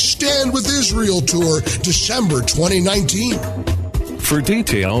 10-day Stand With Israel Tour, December 2019. For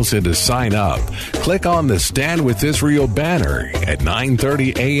details and to sign up, click on the Stand With Israel banner at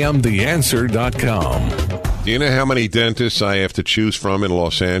 930amtheanswer.com. Do you know how many dentists I have to choose from in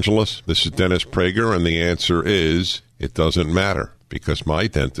Los Angeles? This is Dennis Prager, and the answer is it doesn't matter. Because my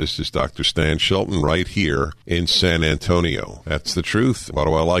dentist is Dr. Stan Shelton right here in San Antonio. That's the truth. What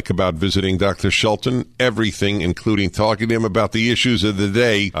do I like about visiting Dr. Shelton? Everything, including talking to him about the issues of the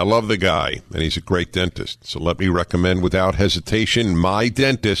day. I love the guy, and he's a great dentist. So let me recommend without hesitation my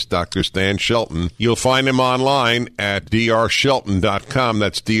dentist, Dr. Stan Shelton. You'll find him online at drshelton.com.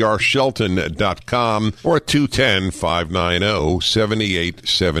 That's drshelton.com or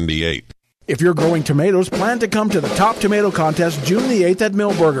 210-590-7878. If you're growing tomatoes, plan to come to the Top Tomato Contest June the 8th at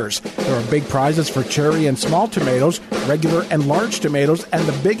Millburgers. There are big prizes for cherry and small tomatoes, regular and large tomatoes, and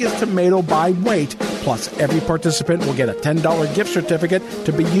the biggest tomato by weight. Plus, every participant will get a $10 gift certificate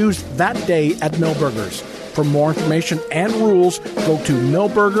to be used that day at Millburgers. For more information and rules, go to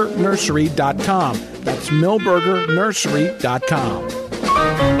millburgernursery.com. That's millburgernursery.com.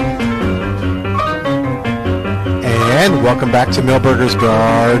 And welcome back to Millburgers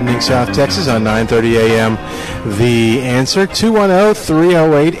Gardening, South Texas on 9:30 a.m. The Answer,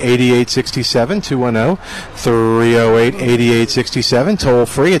 210-308-8867, 210-308-8867, toll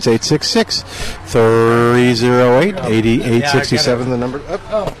free, it's 866-308-8867, the number.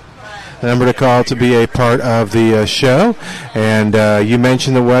 The number to call to be a part of the show. And you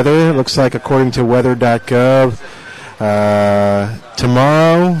mentioned the weather. It looks like, according to weather.gov,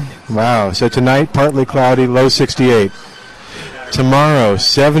 tomorrow, wow, so tonight, partly cloudy, low 68. Tomorrow,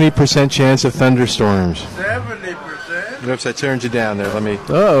 70% chance of thunderstorms. 70%? Oops, I turned you down there. Let me.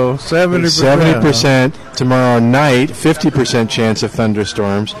 70%. 70% tomorrow night, 50% chance of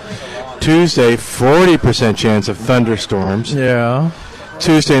thunderstorms. Tuesday, 40% chance of thunderstorms. Yeah.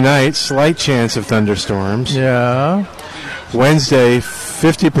 Tuesday night, slight chance of thunderstorms. Yeah. Wednesday,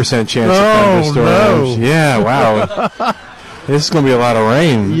 50% chance of thunderstorms. No. Yeah, wow. This is going to be a lot of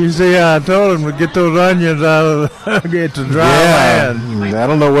rain. You see, I told him to get those onions out of get to dry land. I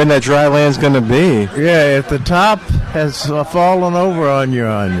don't know when that dry land's going to be. Yeah, if the top has fallen over on your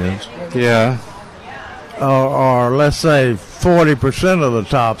onions. Yeah. Or let's say 40% of the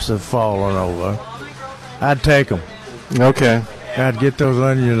tops have fallen over, I'd take them. Okay. I'd get those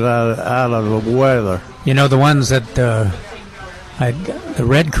onions out of the weather. You know, the ones that the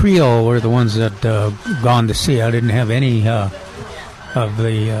Red Creole were the ones that gone to see. I didn't have any of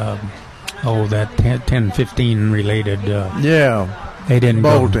the that 10-15 related. Yeah, they didn't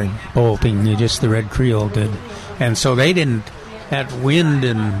bolting. You just the Red Creole did, and so they didn't. That wind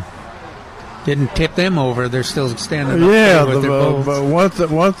and didn't tip them over. They're still standing. Yeah, up there with their bolts. But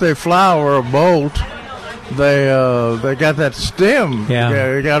once they flower a bolt, they got that stem. Yeah,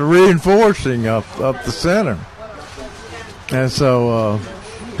 they got reinforcing up the center, and so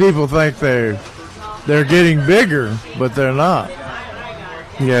people think they're getting bigger, but they're not.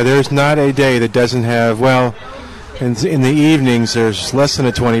 Yeah, there's not a day that doesn't have, well, in the evenings there's less than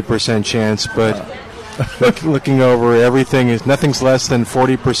a 20% chance, but looking over everything, nothing's less than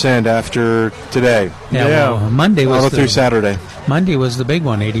 40% after today. Yeah. Well, Monday was all through Saturday. Monday was the big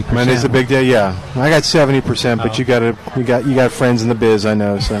one, 80%. Monday's the big day. Yeah, I got 70%, but you got friends in the biz, I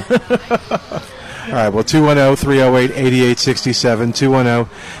know. So, all right. Well, 210-308-8867,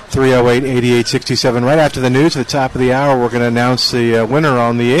 210-308-8867. Right after the news, at the top of the hour, we're going to announce the winner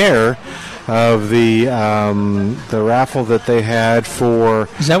on the air of the raffle that they had for.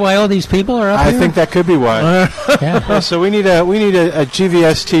 Is that why all these people are up here? I think that could be why. Yeah. So we need a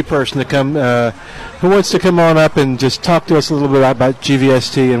GVST person to come. Who wants to come on up and just talk to us a little bit about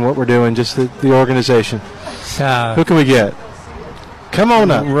GVST and what we're doing, just the organization. Who can we get? Come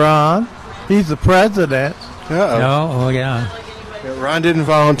on up, Ron. He's the president. Oh yeah. Ron didn't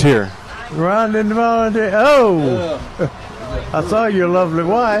volunteer. Oh. I saw your lovely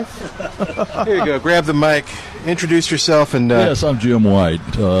wife. Here you go. Grab the mic. Introduce yourself. And yes, I'm Jim White.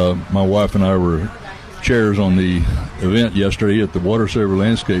 My wife and I were chairs on the event yesterday at the Water Saver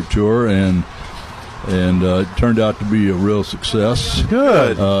Landscape Tour, and it turned out to be a real success.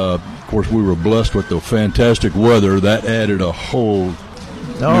 Good. Of course, we were blessed with the fantastic weather. That added a whole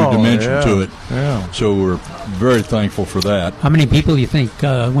new dimension to it. Yeah. So we're very thankful for that. How many people do you think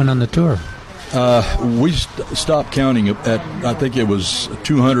went on the tour? We stopped counting at, I think it was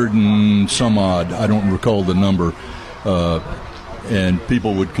 200 and some odd. I don't recall the number. And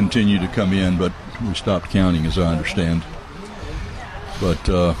people would continue to come in, but we stopped counting, as I understand. But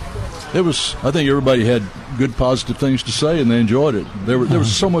it was, I think everybody had good positive things to say, and they enjoyed it. There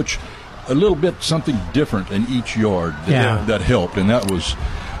was so much, a little bit something different in each yard that helped, and that was,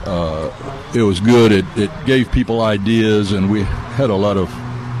 it was good. It gave people ideas, and we had a lot of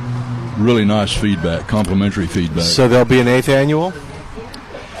really nice feedback, complimentary feedback. So there'll be an 8th annual?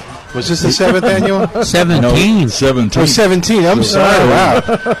 Was this the 7th annual? 17. No, 17. Oh, 17. I'm sorry. Wow.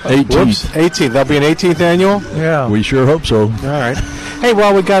 18th. 18th. There'll be an 18th annual? Yeah. We sure hope so. All right. Hey,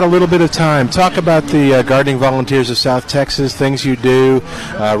 while we got a little bit of time, talk about the Gardening Volunteers of South Texas, things you do,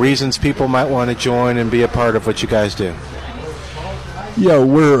 reasons people might want to join and be a part of what you guys do. Yeah,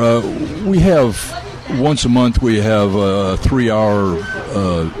 we have, once a month, we have 3-hour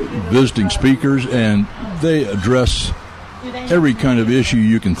visiting speakers, and they address every kind of issue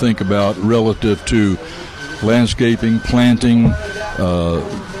you can think about relative to landscaping, planting,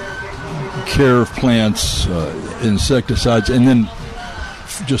 care of plants, insecticides, and then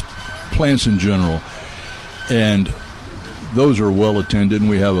just plants in general. And those are well attended, and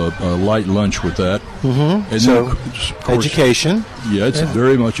we have a light lunch with that. Mm-hmm. And so, then, of course, education. Yeah, it's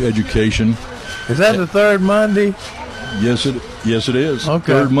very much education. Is that the third Monday? Yes, it is.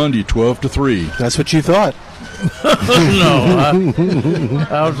 Okay. Third Monday, 12 to 3. That's what you thought. No,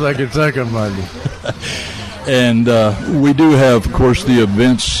 I was thinking second Monday. And we do have, of course, the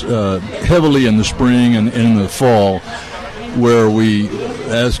events heavily in the spring and in the fall, where we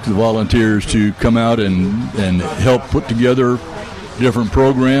ask the volunteers to come out and help put together different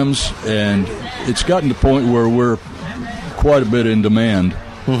programs. And it's gotten to the point where we're quite a bit in demand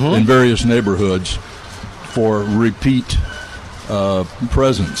in various neighborhoods for repeat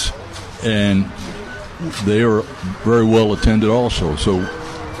presence. And they are very well attended also. So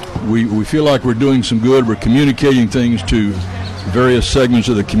we feel like we're doing some good. We're communicating things to various segments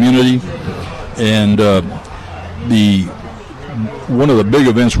of the community. And one of the big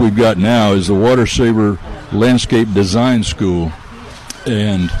events we've got now is the Water Saver Landscape Design School.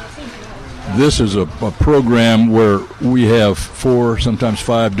 And this is a program where we have 4, sometimes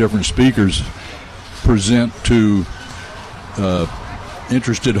 5 different speakers present to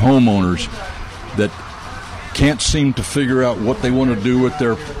interested homeowners that can't seem to figure out what they want to do with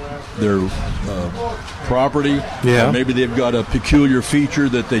their property. Yeah. Maybe they've got a peculiar feature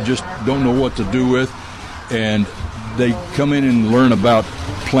that they just don't know what to do with, and they come in and learn about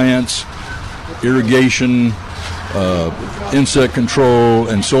plants, irrigation, insect control,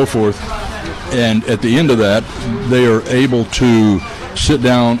 and so forth. And at the end of that, they are able to sit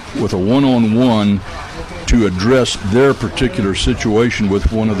down with a one-on-one to address their particular situation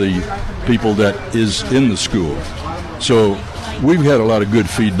with one of the people that is in the school. So we've had a lot of good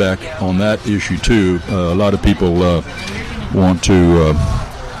feedback on that issue too. A lot of people want to.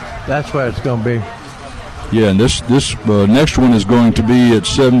 That's where it's going to be. Yeah, and this next one is going to be at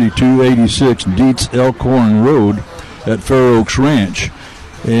 7286 Dietz Elkhorn Road at Fair Oaks Ranch.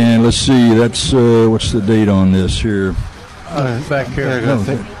 And let's see, that's what's the date on this here? Back here.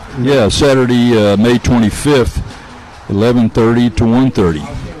 Yeah, Saturday, May 25th, 11:30 to 1:30.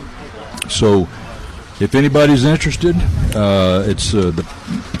 So, if anybody's interested, it's the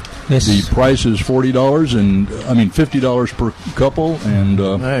price is $40 and $50 per couple, and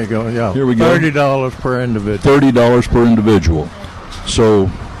there you go. Yeah, here we go. $30 per individual. $30 per individual.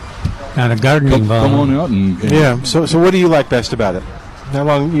 So, and a gardening come on out and yeah. So what do you like best about it? How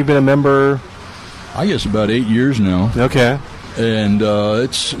long you've been a member? I guess about 8 years now. Okay. And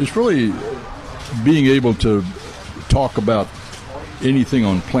it's really being able to talk about anything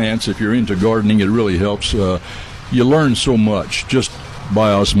on plants. If you're into gardening, it really helps. You learn so much just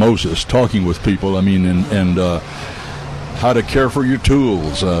by osmosis, talking with people. And how to care for your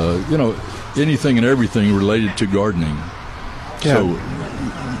tools. Anything and everything related to gardening. Yeah. So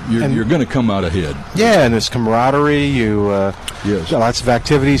you're going to come out ahead. Yeah, and there's camaraderie. Yes. Lots of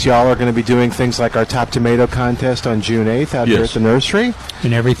activities. Y'all are going to be doing things like our Top Tomato Contest on June 8th out here at the nursery.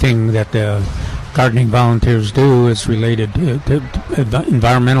 And everything that the gardening volunteers do is related to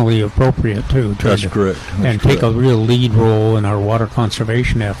environmentally appropriate, too. That's correct. Take a real lead role in our water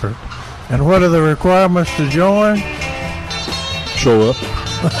conservation effort. And what are the requirements to join? Show up.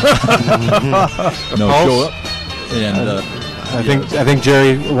 Show up. And I think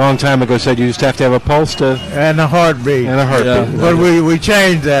Jerry a long time ago said you just have to have a pulse and a heartbeat. Yeah. But we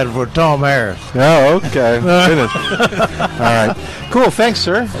changed that for Tom Harris. Oh, okay. Goodness. All right. Cool. Thanks,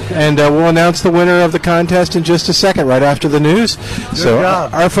 sir. And we'll announce the winner of the contest in just a second, right after the news. Good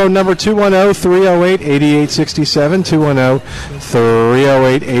job. Our phone number 210-308-8867,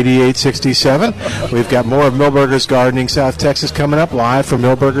 210-308-8867. We've got more of Milberger's Gardening South Texas coming up live from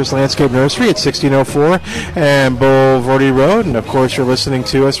Milberger's Landscape Nursery at 1604 and Boulevardy Road. And, of course, you're listening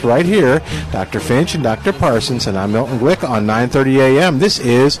to us right here, Dr. Finch and Dr. Parsons, and I'm Milton Glick on 9:30 a.m. This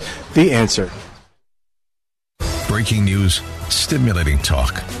is The Answer. Breaking news, stimulating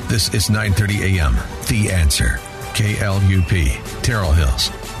talk. This is 9:30 a.m. The Answer. KLUP, Terrell Hills,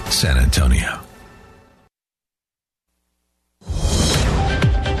 San Antonio.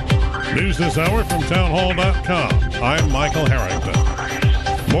 News this hour from townhall.com. I'm Michael Harrington.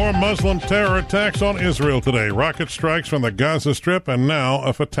 More Muslim terror attacks on Israel today. Rocket strikes from the Gaza Strip and now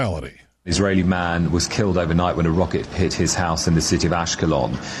a fatality. Israeli man was killed overnight when a rocket hit his house in the city of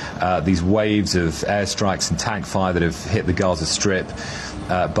Ashkelon. These waves of airstrikes and tank fire that have hit the Gaza Strip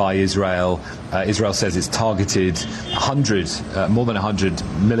by Israel. Israel says it's targeted more than 100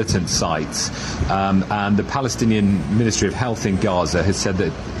 militant sites. And the Palestinian Ministry of Health in Gaza has said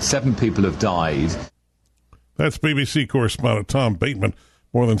that 7 people have died. That's BBC correspondent Tom Bateman.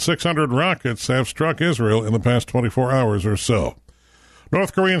 More than 600 rockets have struck Israel in the past 24 hours or so.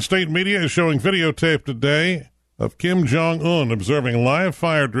 North Korean state media is showing videotape today of Kim Jong-un observing live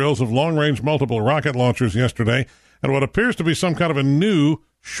fire drills of long-range multiple rocket launchers yesterday and what appears to be some kind of a new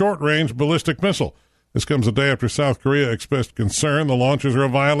short-range ballistic missile. This comes a day after South Korea expressed concern the launches are a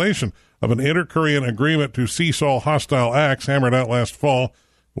violation of an inter-Korean agreement to cease all hostile acts hammered out last fall.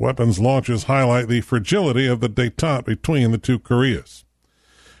 The weapons launches highlight the fragility of the détente between the two Koreas.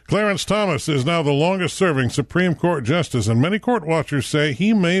 Clarence Thomas is now the longest-serving Supreme Court justice, and many court watchers say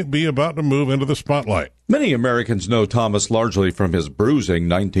he may be about to move into the spotlight. Many Americans know Thomas largely from his bruising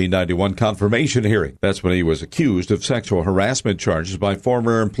 1991 confirmation hearing. That's when he was accused of sexual harassment charges by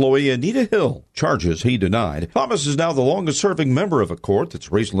former employee Anita Hill, charges he denied. Thomas is now the longest-serving member of a court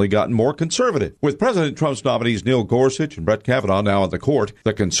that's recently gotten more conservative. With President Trump's nominees Neil Gorsuch and Brett Kavanaugh now on the court,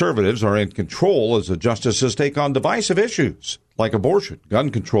 the conservatives are in control as the justices take on divisive issues like abortion, gun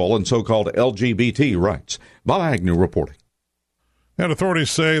control, and so-called LGBT rights. Bob Agnew reporting. And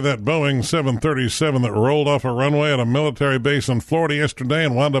authorities say that Boeing 737 that rolled off a runway at a military base in Florida yesterday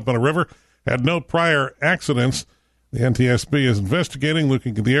and wound up in a river had no prior accidents. The NTSB is investigating,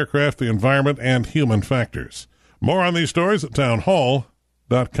 looking at the aircraft, the environment, and human factors. More on these stories at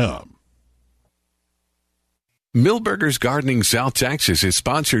townhall.com. Millburgers Gardening South Texas is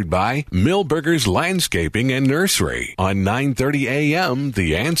sponsored by Millburgers Landscaping and Nursery on 9:30 a.m.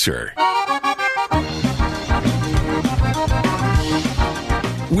 The Answer.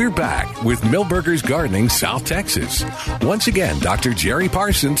 We're back with Millburgers Gardening South Texas. Once again, Dr. Jerry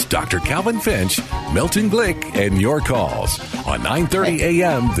Parsons, Dr. Calvin Finch, Milton Glick, and your calls on 9:30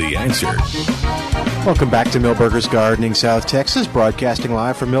 a.m. The Answer. Welcome back to Millburgers Gardening South Texas, broadcasting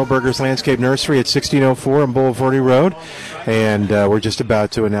live from Millburgers Landscape Nursery at 1604 on Boulevardy Road. And we're just about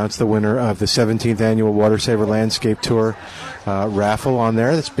to announce the winner of the 17th Annual Water Saver Landscape Tour raffle on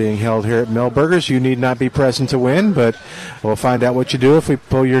there that's being held here at Millburgers. You need not be present to win, but we'll find out what you do if we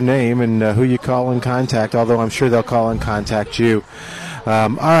pull your name and who you call and contact, although I'm sure they'll call and contact you. All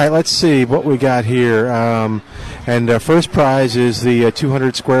right, let's see what we got here. And first prize is the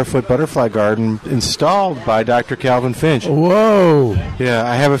 200-square-foot butterfly garden installed by Dr. Calvin Finch. Whoa. Yeah,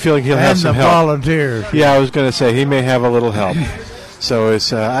 I have a feeling he'll have some help. And the volunteers. Yeah, I was going to say he may have a little help. So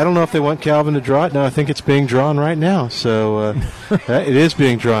it's I don't know if they want Calvin to draw it. No, I think it's being drawn right now. So it is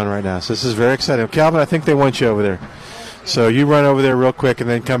being drawn right now. So this is very exciting. Calvin, I think they want you over there. So you run over there real quick and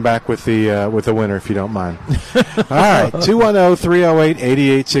then come back with the winner if you don't mind. All right,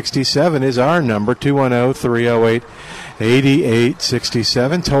 210-308-8867 is our number,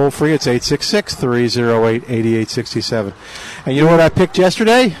 210-308-8867. Toll free, it's 866-308-8867. And you know what I picked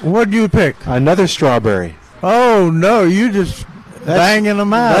yesterday? What did you pick? Another strawberry. Oh, no, you just banging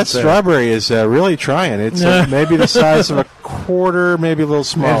them out. That strawberry is really trying. It's maybe the size of a quarter, maybe a little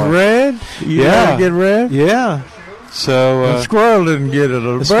smaller. It's red? You gotta get red? Yeah. So the squirrel didn't get it.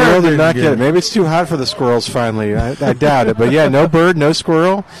 The squirrel did not get it. Maybe it's too hot for the squirrels finally. I doubt it. But yeah, no bird, no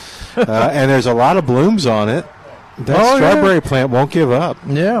squirrel. And there's a lot of blooms on it. That strawberry plant won't give up.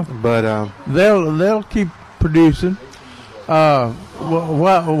 Yeah. But they'll keep producing. A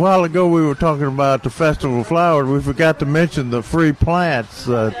while ago we were talking about the Festival of Flowers. We forgot to mention the free plants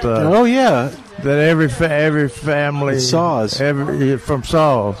that that every family Saws from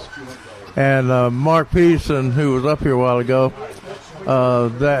Saws. And Mark Peterson, who was up here a while ago,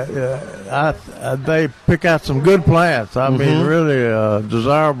 they pick out some good plants. I mean, really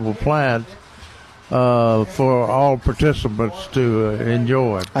desirable plants for all participants to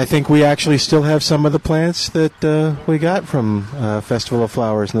enjoy. I think we actually still have some of the plants that we got from Festival of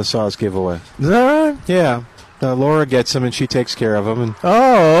Flowers and the Saws giveaway. Is that right? Yeah. Laura gets them and she takes care of them. And,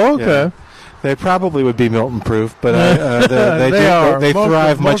 okay. Yeah. They probably would be Milton-proof, but they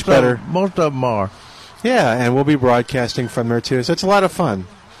thrive much better. Most of them are. Yeah, and we'll be broadcasting from there, too. So it's a lot of fun.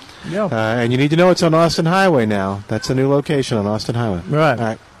 Yeah. And you need to know it's on Austin Highway now. That's a new location on Austin Highway. Right. All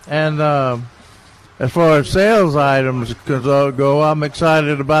right. And as far as sales items go, I'm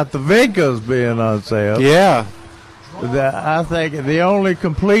excited about the Vincas being on sale. Yeah. I think the only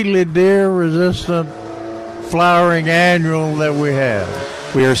completely deer-resistant flowering annual that we have.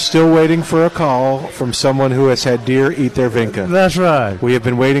 We are still waiting for a call from someone who has had deer eat their Vinca. That's right. We have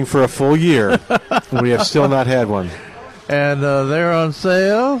been waiting for a full year, and we have still not had one. And they're on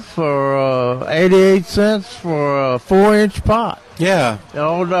sale for 88 cents for a 4-inch pot. Yeah.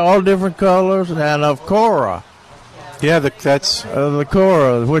 All different colors, and of Cora. Yeah, that's the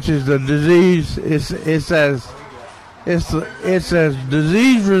Cora, which is the disease. It's as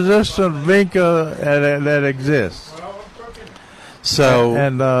disease-resistant Vinca that exists. So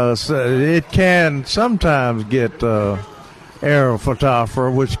it can sometimes get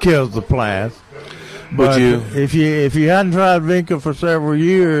Aerophytophthora, which kills the plant. But if you hadn't tried Vinca for several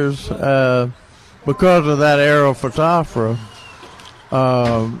years because of that Aerophytophthora,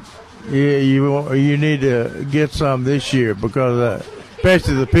 you need to get some this year because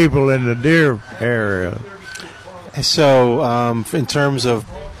especially the people in the deer area. So, in terms of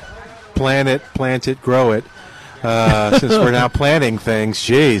plant it, grow it, since we're now planting things,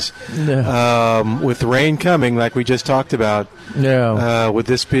 geez, with the rain coming, like we just talked about, would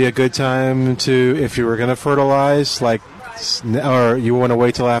this be a good time to, if you were going to fertilize, or you want to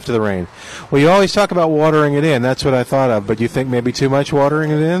wait till after the rain? Well, you always talk about watering it in. That's what I thought of. But you think maybe too much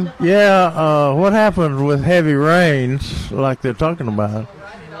watering it in? Yeah. What happens with heavy rains, like they're talking about,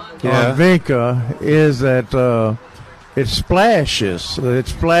 on vinca, is that it splashes. It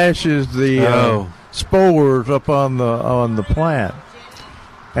splashes the spores up on the plant,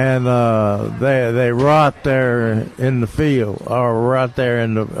 and they rot there in the field or right there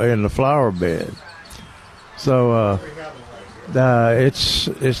in the flower bed. So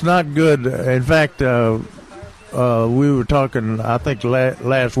it's not good. In fact, we were talking, I think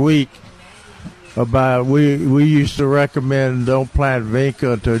last week, about we used to recommend don't plant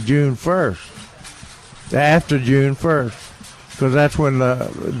vinca until June 1st, after June 1st, because that's when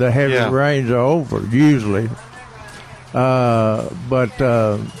the heavy rains are over usually. But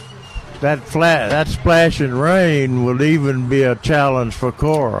that splashing rain will even be a challenge for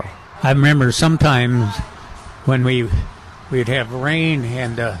Cora. I remember sometimes when we'd have rain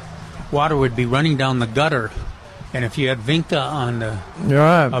and water would be running down the gutter, and if you had vinca on the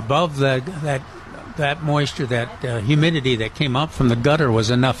above that moisture, that humidity that came up from the gutter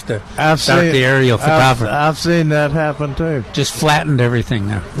was enough to start the aerial photography. I've seen that happen too. Just flattened everything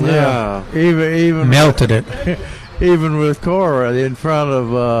there. Yeah, even melted it. Even with Cora in front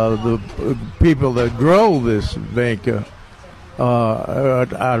of the people that grow this vinca,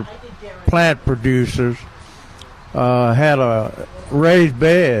 our plant producers had a raised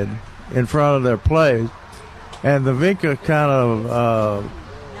bed in front of their place, and the vinca kind of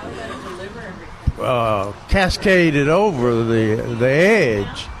cascaded over the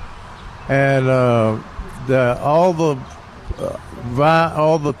edge, and all the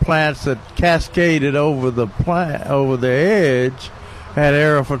plants that cascaded over the edge had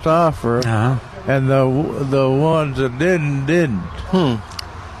Aerophytophora, and the ones that didn't.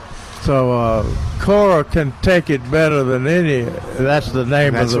 So Cora can take it better than any. That's the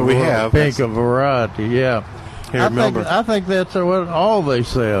name of the vinca variety. Yeah, I think that's what all they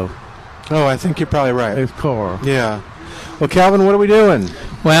sell. Oh, I think you're probably right. It's Cora. Yeah. Well, Calvin, what are we doing?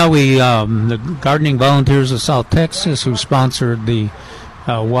 Well, we the Gardening Volunteers of South Texas, who sponsored the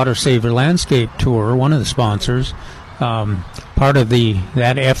Water Saver Landscape Tour, one of the sponsors. Part of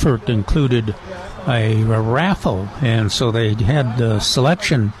that effort included a raffle, and so they had the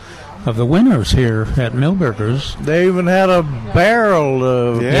selection of the winners here at Milberger's. They even had a barrel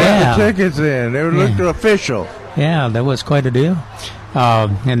to put the tickets in. It looked official. Yeah, that was quite a deal.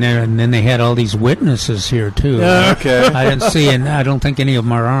 And then they had all these witnesses here too. Okay. I didn't see, and I don't think any of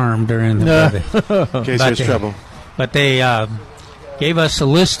them are armed or anything. In case there's trouble. But they gave us a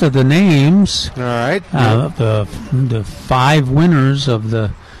list of the names. All right. The 5 winners of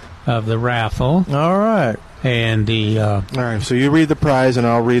the raffle. All right. And all right. So you read the prize, and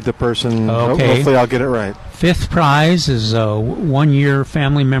I'll read the person. Okay. Hopefully, I'll get it right. 5th prize is a 1-year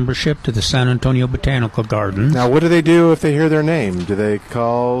family membership to the San Antonio Botanical Gardens. Now, what do they do if they hear their name? Do they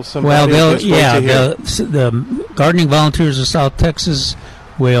call somebody? Well, the Gardening Volunteers of South Texas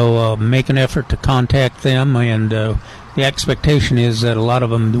will make an effort to contact them, and the expectation is that a lot of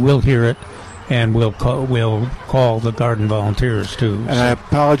them will hear it and will call the Garden Volunteers too. And I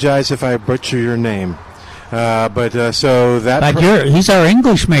apologize if I butcher your name. He's our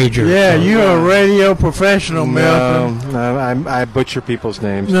English major. Yeah, you're a radio professional, Milton. No, I butcher people's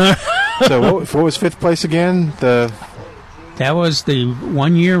names. So what was 5th place again? That was the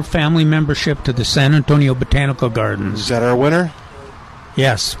 1-year family membership to the San Antonio Botanical Gardens. Is that our winner?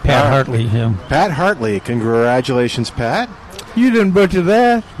 Yes, Pat Hartley. Yeah. Pat Hartley. Congratulations, Pat. You didn't butcher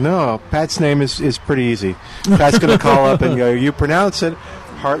that? No, Pat's name is pretty easy. Pat's going to call up and go, you pronounce it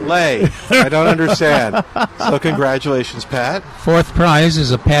Hartley. I don't understand. So congratulations, Pat. 4th prize is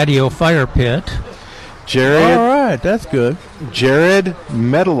a patio fire pit. Jared. All right, that's good. Jared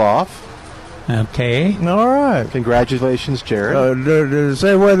Medaloff. Okay. All right. Congratulations, Jared. Does it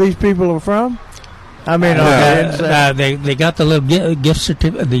say where these people are from? I mean, they got the little gift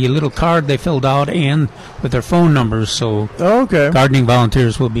certificate, the little card they filled out, and with their phone numbers. So Gardening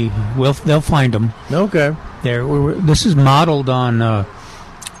Volunteers they'll find them. Okay. This is modeled on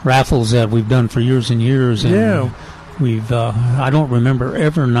raffles that we've done for years and years. And we've I don't remember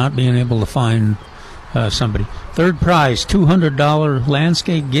ever not being able to find somebody. 3rd prize, $200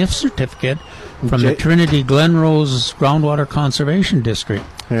 landscape gift certificate from the Trinity Glen Rose Groundwater Conservation District.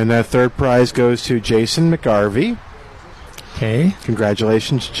 And that 3rd prize goes to Jason McGarvey. Okay.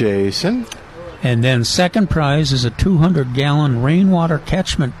 Congratulations, Jason. And then second prize is a 200-gallon rainwater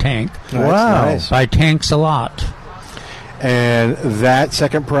catchment tank. Wow. Nice. By Tanks A Lot. And that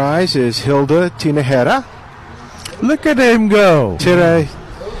second prize is Hilda Tinajera. Look at him go.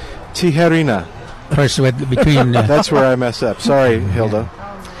 Tijerina. Of course, between... That's where I mess up. Sorry, Hilda.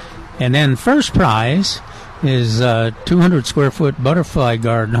 And then first prize is a 200-square-foot butterfly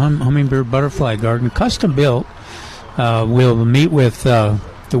garden, hummingbird butterfly garden, custom built. We'll meet with the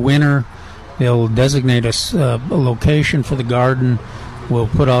winner. They'll designate a location for the garden. We'll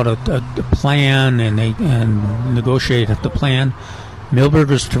put out a plan and negotiate the plan.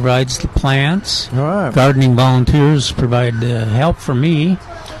 Milberger's provides the plants. All right. Gardening volunteers provide help for me,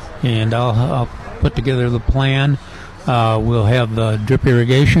 and I'll put together the plan. We'll have drip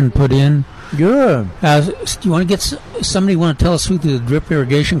irrigation put in. Good. Do you want to get somebody want to tell us who the drip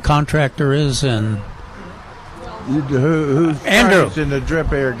irrigation contractor is and who's Andrew in the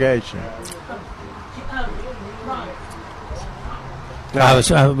drip irrigation? I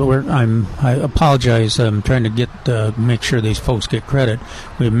apologize. I'm trying to make sure these folks get credit.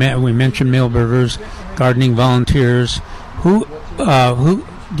 We mentioned Milberger's, gardening volunteers. Who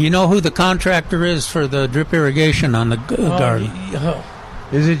do you know who the contractor is for the drip irrigation on the garden?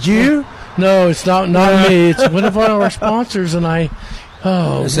 Is it you? No, it's not me. It's one of our sponsors, and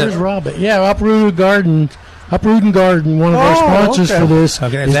where's Robert? Yeah, Uprooted Garden, one of our sponsors for this,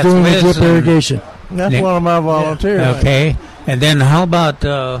 is doing the drip irrigation. That's one of my volunteers. Yeah. Okay. And then how about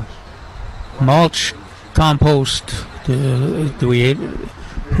mulch, compost? Who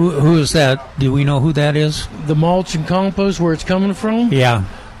is that? Do we know who that is? The mulch and compost, where it's coming from? Yeah.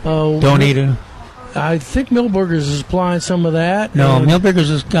 Donated. I think Milberger's is supplying some of that. No, Milberger's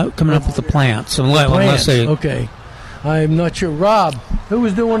is coming up with the plants. Unless they... Okay. I'm not sure. Rob, who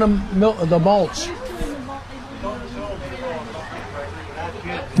was doing the mulch?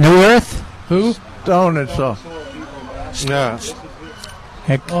 New Earth? Who? Stone so. Yeah.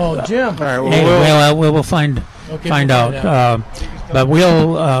 Jim. All right. We'll find out. But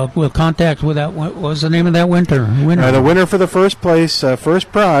we'll contact with that. What was the name of that winner? The winner for the first prize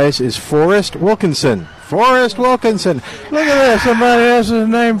is Forrest Wilkinson. Forrest Wilkinson. Look at that. Somebody else's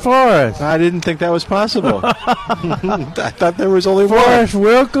name Forrest. I didn't think that was possible. I thought there was only Forrest one.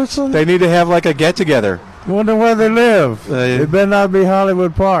 Wilkinson? They need to have like a get-together. Wonder where they live. It better not be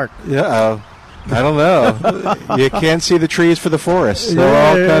Hollywood Park. Yeah. I don't know. You can't see the trees for the forest.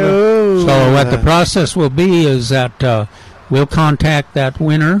 So what the process will be is that we'll contact that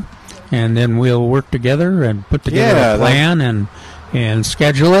winner, and then we'll work together and put together a plan and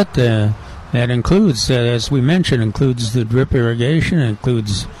schedule it. That includes, as we mentioned, includes the drip irrigation,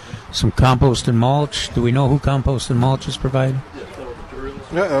 includes some compost and mulch. Do we know who compost and mulch is provided?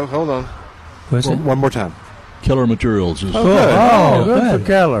 Hold on. One more time. Keller Materials is. Good for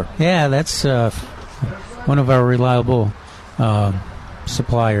Keller. Yeah, that's one of our reliable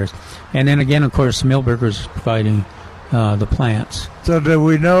suppliers. And then again, of course, Milberger's providing the plants. So do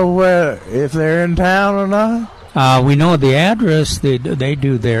we know if they're in town or not? We know the address they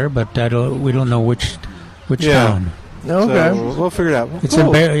do there, but we don't know which town. Okay, so we'll figure it out. It's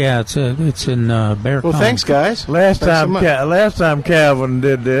in Bear. Yeah, it's in Bear. Well, thanks, guys. Last time Calvin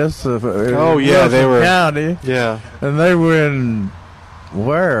did this. They were county. Yeah, and they were in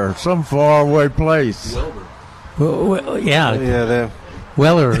some faraway place.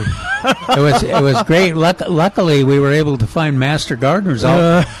 Weller. It was great. Luckily, we were able to find master gardeners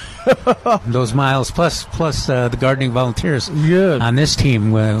out those miles, plus the gardening volunteers on this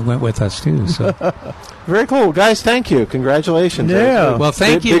team went with us too. So very cool, guys. Thank you. Congratulations. Yeah. Well,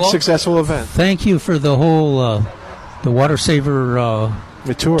 thank you. Big successful event. Thank you for the whole the Water Saver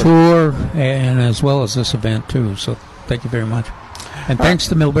tour, and as well as this event too. So thank you very much. And thanks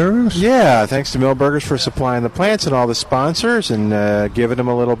to Milberger's. Yeah, thanks to Milberger's for supplying the plants and all the sponsors and giving them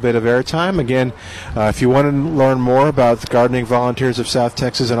a little bit of airtime. Again, if you want to learn more about the Gardening Volunteers of South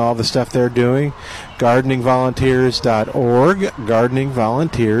Texas and all the stuff they're doing, gardeningvolunteers.org,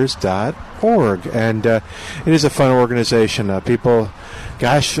 gardeningvolunteers.org. And it is a fun organization. People,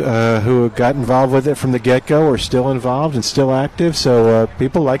 who got involved with it from the get-go are still involved and still active, so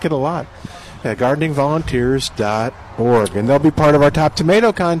people like it a lot. gardeningvolunteers.org. And they'll be part of our Top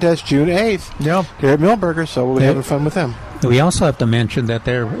Tomato Contest June 8th here at Milberger, so we'll be having fun with them. We also have to mention that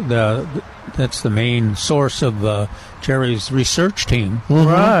that's the main source of Jerry's research team. Mm-hmm.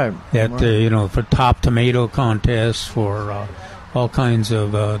 Right. That, for Top Tomato Contest, for all kinds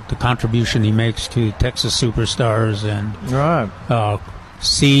of the contribution he makes to Texas Superstars and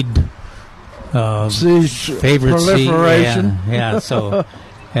seed favorite proliferation. Seed. Yeah, so...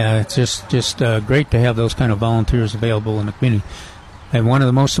 It's just great to have those kind of volunteers available in the community. And one of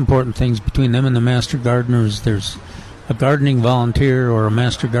the most important things between them and the Master Gardeners, there's a gardening volunteer or a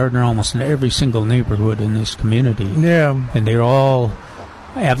Master Gardener almost in every single neighborhood in this community. Yeah. And they're all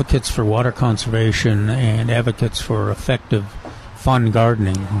advocates for water conservation and advocates for effective, fun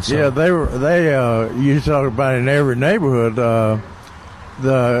gardening. So. Yeah, you talk about in every neighborhood,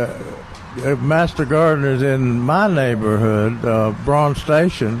 the Master Gardeners in my neighborhood, Braun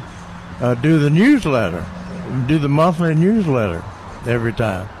Station, do the newsletter, do the monthly newsletter every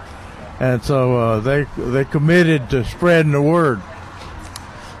time. And so they committed to spreading the word.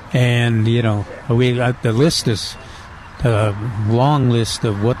 And, the list is a long list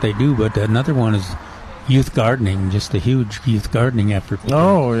of what they do, but another one is youth gardening, just a huge youth gardening effort.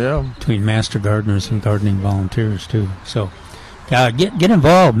 Oh, yeah. Between Master Gardeners and gardening volunteers, too. So get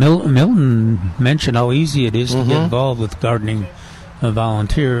involved. Milton mentioned how easy it is to get involved with gardening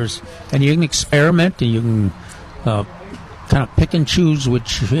volunteers. And you can experiment, and you can kind of pick and choose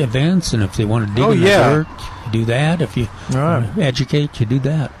which events, and if they want to dig in the dirt, you do that. If you want to educate, you do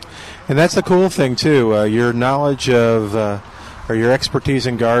that. And that's the cool thing, too. Your knowledge of or your expertise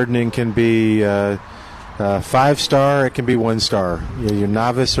in gardening can be 5-star, it can be 1-star. You're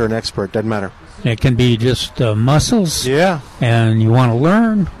novice or an expert, doesn't matter. It can be just muscles, and you want to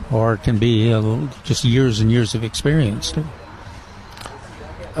learn, or it can be just years and years of experience, too.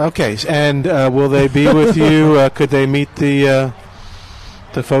 Okay, and will they be with you? Could they meet the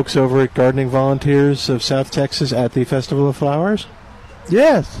folks over at Gardening Volunteers of South Texas at the Festival of Flowers?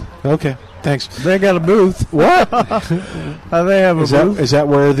 Yes. Okay, thanks. They got a booth. What? They have a booth. Is that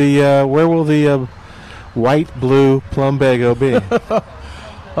where the where will the white blue plumbago be?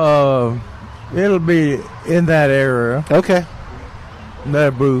 It'll be in that area. Okay.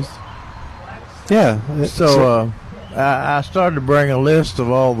 That booth. Yeah. So I started to bring a list of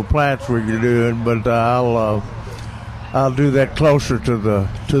all the plants we're doing, but I'll do that closer to the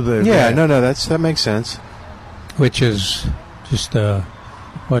event. That makes sense. Which is just 2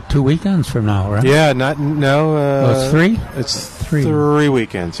 weekends from now, right? Yeah, it's 3. It's 3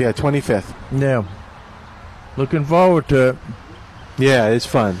 weekends. Yeah, 25th. Yeah. Looking forward to it. Yeah, it's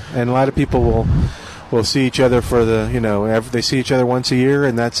fun, and a lot of people will see each other for they see each other once a year,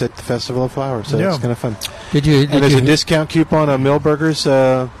 and that's at the Festival of Flowers. So it's kind of fun. There's a discount coupon on Millburgers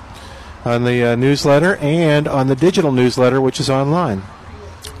on the newsletter and on the digital newsletter, which is online.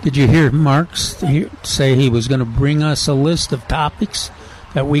 Did you hear Mark say he was going to bring us a list of topics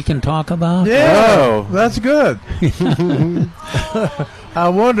that we can talk about? Yeah, that's good. I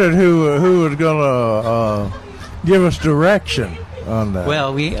wondered who was going to give us direction on that.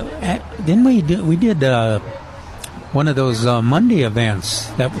 Well, we did one of those Monday events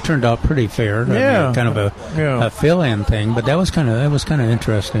that turned out pretty fair. Yeah, I mean, kind of a fill-in thing, but that was kind of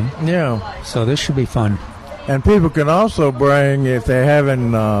interesting. Yeah. So this should be fun. And people can also bring, if they're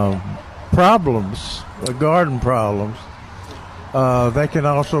having problems, garden problems, they can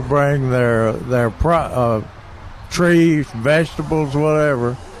also bring their trees, vegetables,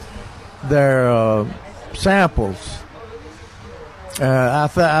 whatever, their samples. I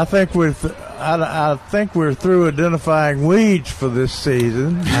think we're through identifying weeds for this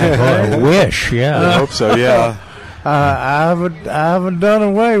season. I wish, I hope so. Yeah. I haven't done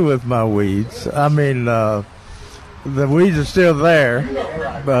away with my weeds. I mean, the weeds are still there,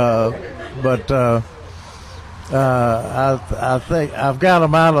 but I think I've got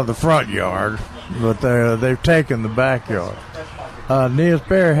them out of the front yard, but they've taken the backyard. Niels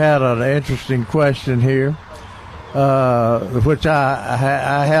Perry had an interesting question here, which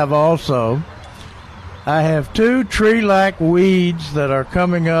I have also. I have 2 tree-like weeds that are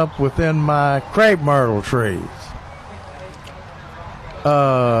coming up within my crepe myrtle trees.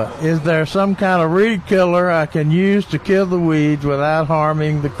 Is there some kind of weed killer I can use to kill the weeds without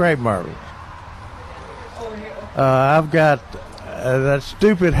harming the crepe myrtles? I've got that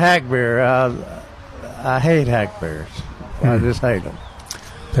stupid hackberry. I hate hackberries. I just hate them.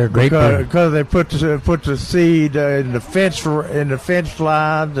 They're great because they put the seed in the fence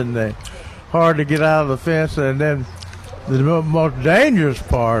lines, and they hard to get out of the fence. And then the most dangerous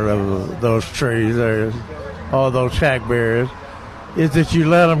part of those trees, all those hackberries, is that you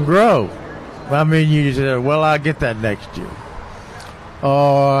let them grow. I mean, you say, well, I'll get that next year.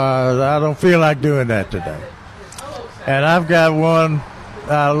 Or I don't feel like doing that today. And I've got one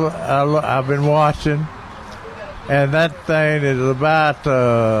I've been watching, and that thing is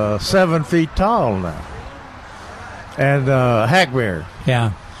about 7 feet tall now. And hackberry.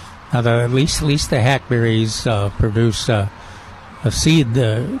 Yeah. Now, at least the hackberries produce seed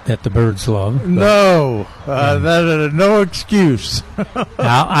that the birds love. No, that is no excuse.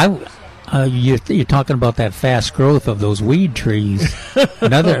 Now, you're talking about that fast growth of those weed trees.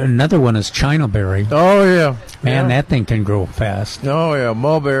 Another one is Chinaberry. Oh, yeah. Man, that thing can grow fast. Oh, yeah,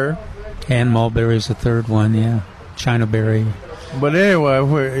 mulberry. And mulberry is the third one, yeah. Chinaberry. But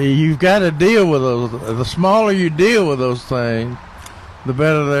anyway, you've got to deal with those. The smaller you deal with those things, the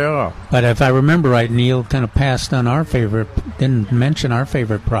better they are. But if I remember right, Neil kind of passed on didn't mention our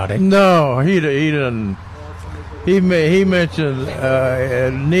favorite product. No, he didn't. He mentioned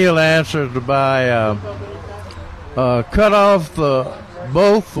Neil answered by cut off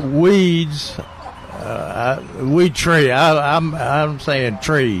both weeds, weed tree. I'm saying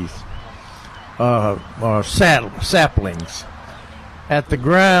trees or saplings at the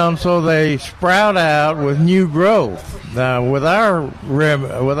ground so they sprout out with new growth. Now with our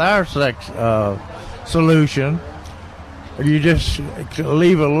solution, you just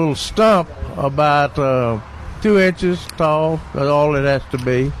leave a little stump about 2 inches tall. That's all it has to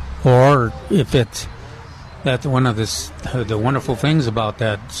be. Or that's one of the wonderful things about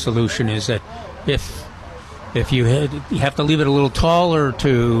that solution is that if you have to leave it a little taller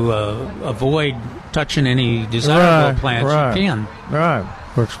to avoid touching any desirable plants, you can. Right.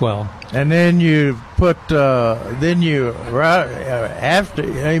 Works well. And then you put immediately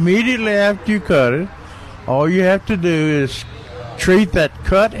after you cut it, all you have to do is treat that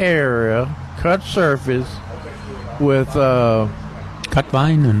cut surface with cut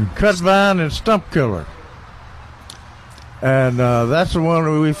vine and stump killer, and that's the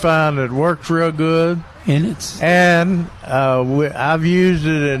one we find that works real good. And I've used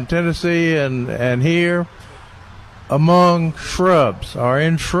it in Tennessee and here among shrubs or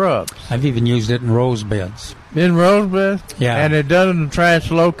in shrubs. I've even used it in rose beds. In rose beds, yeah, and it doesn't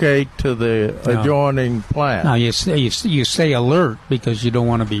translocate to the adjoining plant. Now you stay alert because you don't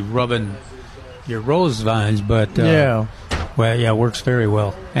want to be rubbing your rose vines, but it works very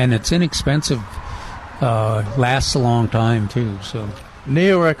well, and it's inexpensive. Lasts a long time too. So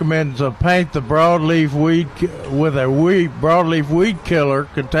Neil recommends paint the broadleaf weed with a broadleaf weed killer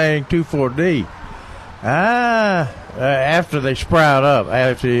containing 2,4-D. After they sprout up,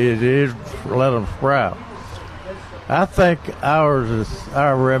 after you let them sprout. I think our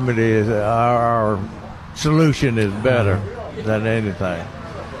solution is better than anything.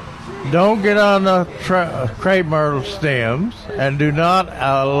 Don't get on the crepe myrtle stems and do not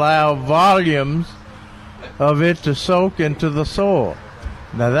allow volumes of it to soak into the soil.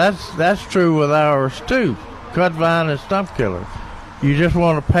 Now that's true with ours too. Cut vine and stump killer. You just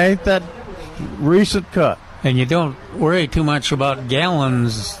want to paint that recent cut. And you don't worry too much about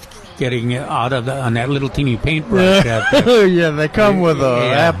gallons getting out of on that little teeny paintbrush. Yeah, they come with an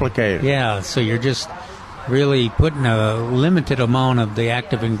applicator. Yeah, so you're just really putting a limited amount of the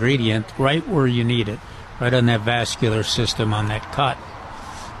active ingredient right where you need it, right on that vascular system, on that cut.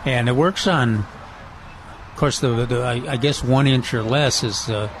 And it works on, of course, I guess 1 inch or less is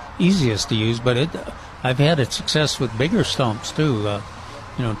the easiest to use, but I've had it success with bigger stumps too,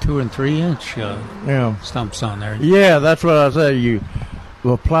 2 and 3 inch stumps on there. Yeah, that's what I say. You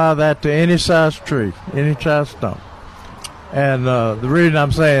apply that to any size tree, any size stump. And the reason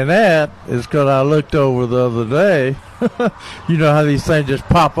I'm saying that is because I looked over the other day. You know how these things just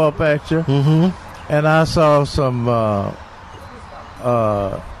pop up at you? Mm-hmm. And I saw some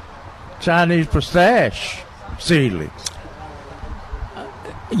Chinese pistache seedlings.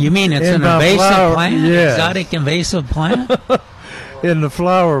 You mean it's an invasive plant? Yes. Exotic invasive plant? In the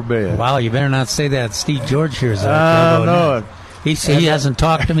flower bed. Wow, you better not say that. Steve George hears that. I know it. He hasn't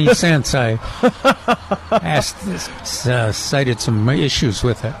talked to me since I cited some issues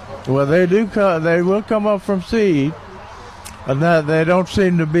with it. Well, they will come up from seed, and that they don't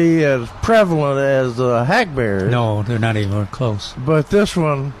seem to be as prevalent as hackberries. No, they're not even close. But this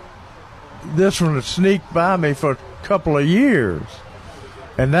one has sneaked by me for a couple of years,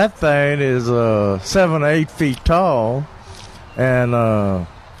 and that thing is 7 or 8 feet tall, and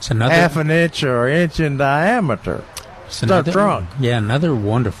it's another half an inch or inch in diameter. Another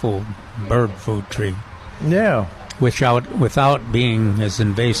wonderful bird food tree. Yeah. Without being as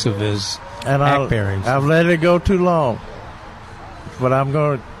invasive as hackberries. I've let it go too long. But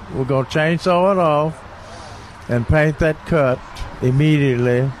we're gonna chainsaw it off and paint that cut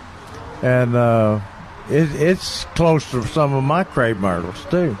immediately. And it's close to some of my crepe myrtles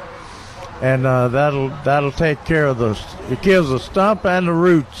too. And that'll take care of it kills the stump and the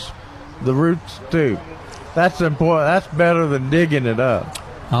roots too. That's important. That's better than digging it up.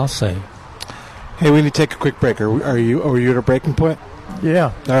 I'll say. Hey, we need to take a quick break. Are you at a breaking point?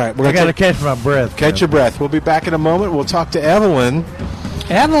 Yeah. All right. I got to catch my breath. Catch your breath. We'll be back in a moment. We'll talk to Evelyn.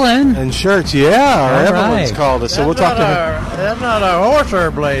 Evelyn? And shirts. Yeah. Evelyn's called us. So we'll talk to her. That's not a horse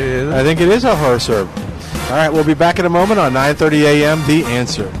herb lady, is it? I think it is a horse herb. All right. We'll be back in a moment on 9:30 a.m. The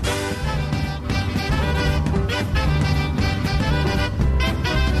Answer.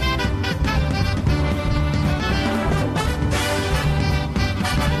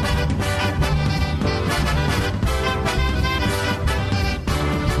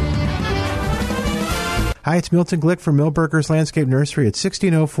 Hi, it's Milton Glick from Milberger's Landscape Nursery at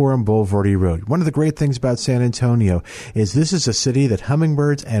 1604 on Boulevardy Road. One of the great things about San Antonio is this is a city that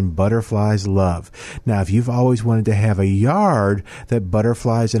hummingbirds and butterflies love. Now, if you've always wanted to have a yard that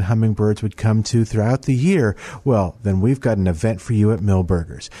butterflies and hummingbirds would come to throughout the year, well, then we've got an event for you at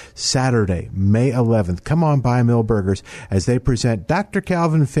Milberger's. Saturday, May 11th, come on by Milberger's as they present Dr.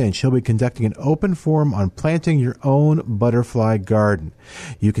 Calvin Finch. He'll be conducting an open forum on planting your own butterfly garden.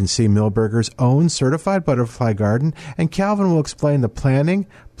 You can see Milberger's own certified butterfly garden, and Calvin will explain the planting,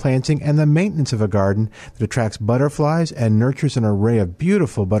 and the maintenance of a garden that attracts butterflies and nurtures an array of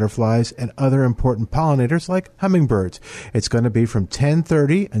beautiful butterflies and other important pollinators like hummingbirds. It's going to be from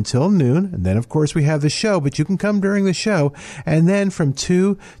 10:30 until noon, and then, of course, we have the show, but you can come during the show, and then from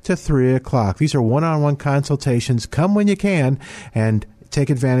 2 to 3 o'clock. These are one-on-one consultations. Come when you can, and take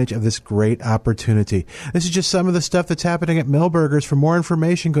advantage of this great opportunity. This is just some of the stuff that's happening at Milberger's. For more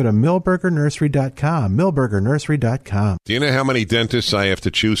information, go to milbergernursery.com, milbergernursery.com. Do you know how many dentists I have to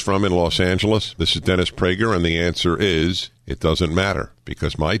choose from in Los Angeles? This is Dennis Prager, and the answer is it doesn't matter,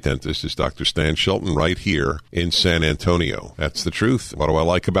 because my dentist is Dr. Stan Shelton right here in San Antonio. That's the truth. What do I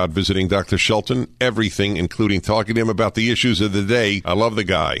like about visiting Dr. Shelton? Everything, including talking to him about the issues of the day. I love the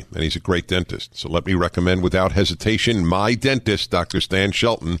guy, and he's a great dentist. So let me recommend without hesitation my dentist, Dr. Stan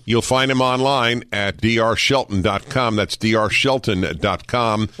Shelton. You'll find him online at drshelton.com. That's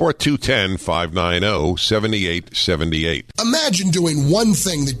drshelton.com, or 210-590-7878. Imagine doing one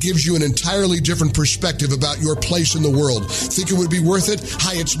thing that gives you an entirely different perspective about your place in the world. Think it would be worth it?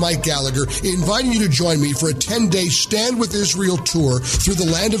 Hi, it's Mike Gallagher, inviting you to join me for a 10-day Stand With Israel tour through the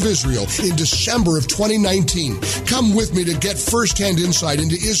land of Israel in December of 2019. Come with me to get firsthand insight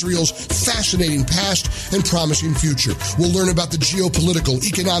into Israel's fascinating past and promising future. We'll learn about the geopolitical,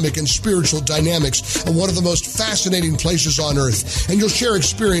 economic, and spiritual dynamics of one of the most fascinating places on earth. And you'll share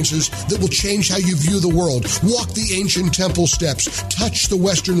experiences that will change how you view the world. Walk the ancient temple steps, touch the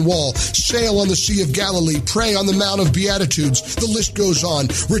Western Wall, sail on the Sea of Galilee, pray on the Mount of Beatitudes. The list goes on.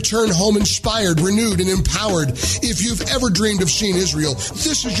 Return home inspired, renewed, and empowered. If you've ever dreamed of seeing Israel,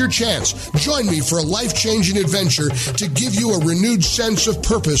 this is your chance. Join me for a life-changing adventure to give you a renewed sense of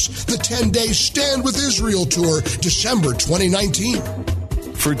purpose. The 10-day Stand With Israel Tour, December 2019.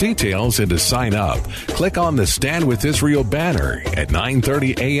 For details and to sign up, click on the Stand With Israel banner at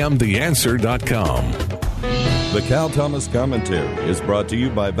 930amtheanswer.com. The Cal Thomas Commentary is brought to you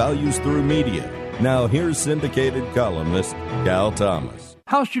by Values Through Media. Now here's syndicated columnist Cal Thomas.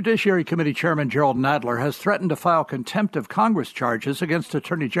 House Judiciary Committee Chairman Gerald Nadler has threatened to file contempt of Congress charges against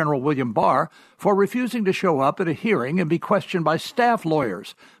Attorney General William Barr for refusing to show up at a hearing and be questioned by staff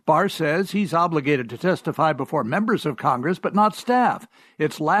lawyers. Barr says he's obligated to testify before members of Congress, but not staff.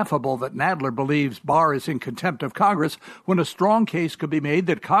 It's laughable that Nadler believes Barr is in contempt of Congress when a strong case could be made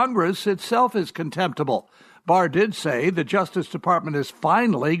that Congress itself is contemptible. Barr did say the Justice Department is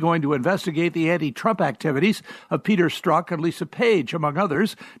finally going to investigate the anti-Trump activities of Peter Strzok and Lisa Page, among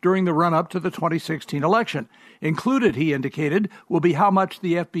others, during the run-up to the 2016 election. Included, he indicated, will be how much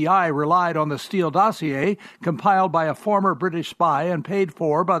the FBI relied on the Steele dossier compiled by a former British spy and paid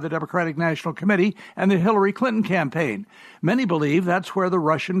for by the Democratic National Committee and the Hillary Clinton campaign. Many believe that's where the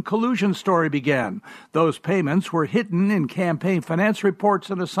Russian collusion story began. Those payments were hidden in campaign finance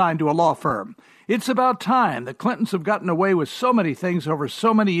reports and assigned to a law firm. It's about time. The Clintons have gotten away with so many things over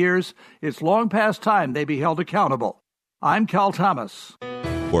so many years. It's long past time they be held accountable. I'm Cal Thomas.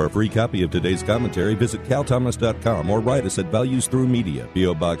 For a free copy of today's commentary, visit calthomas.com or write us at Values Through Media,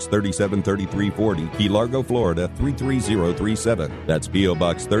 P.O. Box 373340, Key Largo, Florida 33037. That's P.O.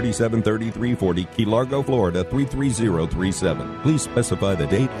 Box 373340, Key Largo, Florida 33037. Please specify the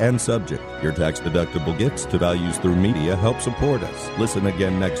date and subject. Your tax-deductible gifts to Values Through Media help support us. Listen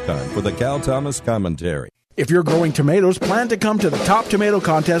again next time for the Cal Thomas Commentary. If you're growing tomatoes, plan to come to the Top Tomato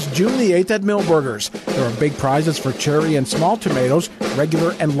Contest June the 8th at Milberger's. There are big prizes for cherry and small tomatoes,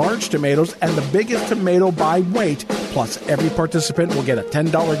 regular and large tomatoes, and the biggest tomato by weight. Plus, every participant will get a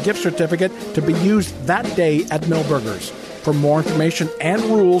 $10 gift certificate to be used that day at Milberger's. For more information and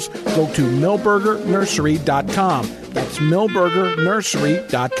rules, go to milbergernursery.com. That's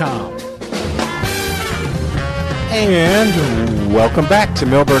milbergernursery.com. And welcome back to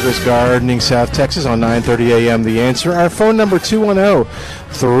Milberger's Gardening, South Texas on 9:30 a.m. The Answer. Our phone number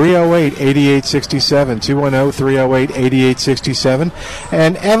 210-308-8867. 210-308-8867.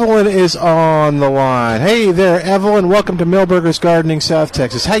 And Evelyn is on the line. Hey there, Evelyn. Welcome to Milberger's Gardening, South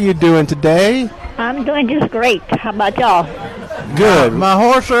Texas. How you doing today? I'm doing just great. How about y'all? Good. My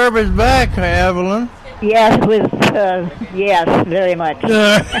horse herb is back, Evelyn. Yes, yes, very much.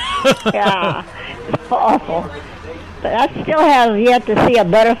 Yeah, it's awful. But I still have yet to see a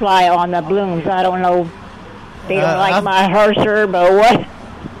butterfly on the blooms. I don't know. They don't like my horse herb or what.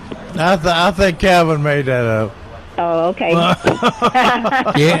 I think Calvin made that up. Oh, okay.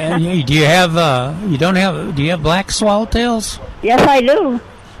 Yeah. Do you have? Do you have black swallowtails? Yes, I do.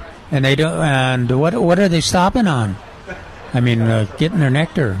 And they don't. And what are they stopping on? I mean, getting their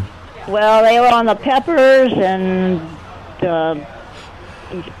nectar. Well, they were on the peppers and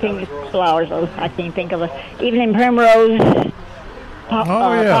these pink flowers. I can't think of it. Evening primrose.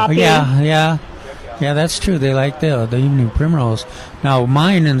 Poppy. Yeah. That's true. They like the evening primrose. Now,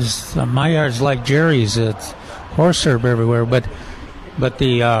 my yard's like Jerry's. It's horse herb everywhere, but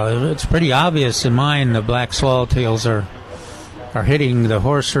the it's pretty obvious in mine. The black swallowtails are hitting the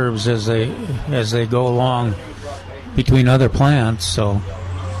horse herbs as they go along between other plants. So.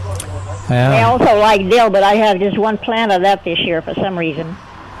 Yeah. I also like dill, but I have just one plant of that this year for some reason.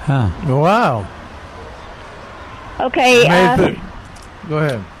 Huh. Wow. Okay. Go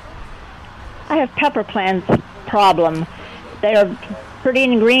ahead. I have pepper plants problem. They're pretty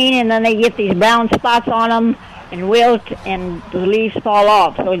and green, and then they get these brown spots on them and wilt, and the leaves fall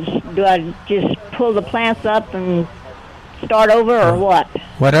off. So do I just pull the plants up and start over, or what?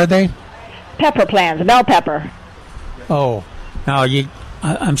 What are they? Pepper plants, bell pepper. Oh, now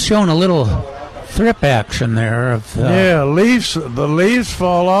I'm showing a little thrip action there. The leaves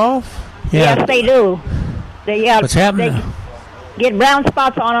fall off? Yeah. Yes, they do. What's happening? They get brown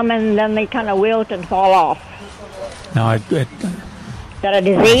spots on them, and then they kind of wilt and fall off. No, Is that a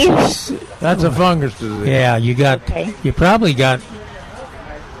disease? That's a fungus disease. Yeah, you probably got,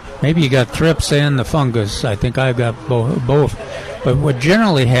 maybe you got thrips and the fungus. I think I've got both. But what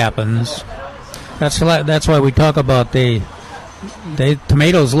generally happens, that's why we talk about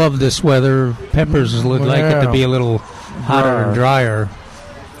tomatoes love this weather. Peppers would like it to be a little hotter and drier.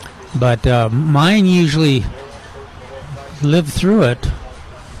 But mine usually live through it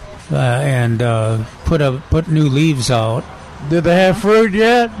and put new leaves out. Did they have fruit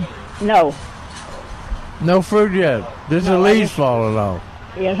yet? No. No fruit yet. Just the leaves falling off.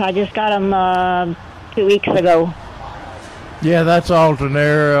 Yes, I just got them 2 weeks ago. Yeah, that's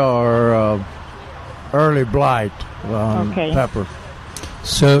alternaria or early blight on pepper.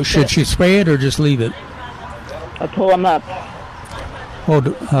 So should she spray it or just leave it? Or pull them up.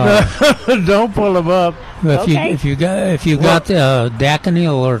 Don't pull them up. If you got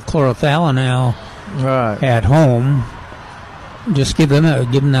Daconil or chlorothalonil at home, just give them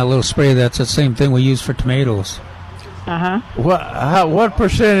that little spray. That's the same thing we use for tomatoes. What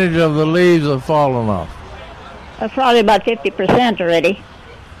percentage of the leaves have fallen off? Probably about 50% already.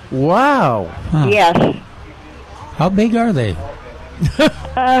 Wow. Huh. Yes. How big are they? Let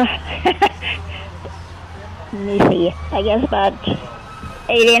me see. I guess about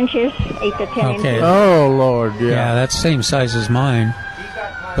 8 inches, 8 to 10 inches. Oh, Lord, yeah. Yeah, that's the same size as mine.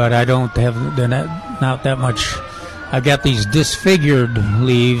 But I don't have, they're not that much. I've got these disfigured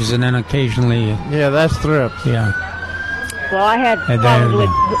leaves, and then occasionally. Yeah, that's thrips. Yeah. Well, I had problems with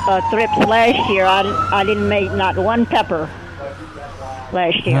thrips last year. I didn't make not one pepper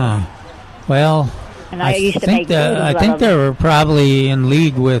last year. Huh. Well, and I used to make I think they were probably in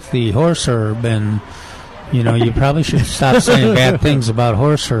league with the horse herb, and you probably should stop saying bad things about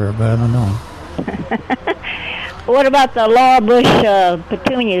horse herb. I don't know. What about the Laura Bush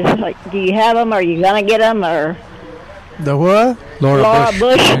petunias? Do you have them? Are you gonna get them? Or the what? Laura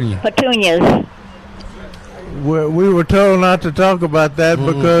Bush petunias. We were told not to talk about that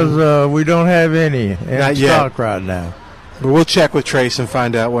because we don't have any in stock right now. But we'll check with Trace and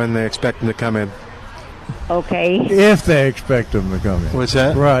find out when they expect them to come in. Okay. If they expect them to come in. What's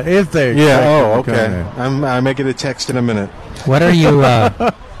that? Right. If they expect them to come in. I'm making a text in a minute. What are you?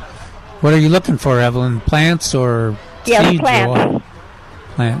 What are you looking for, Evelyn? Plants or seeds? Plants. Or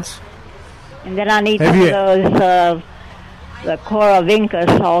plants. And then I need some of those the Cora Vincas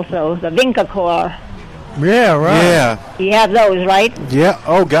also, the Vinca Cora. Yeah, right. Yeah. You have those, right? Yeah.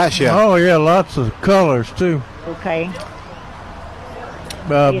 Oh, gosh, yeah. Oh, yeah, lots of colors, too. Okay.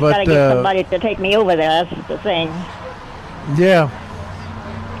 You got to get somebody to take me over there. That's the thing. Yeah.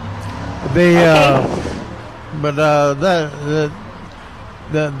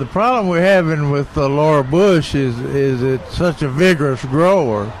 the problem we're having with the Laura Bush is it's such a vigorous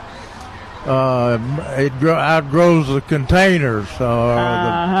grower. It outgrows the containers or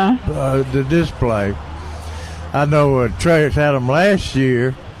the display. I know Trace had them last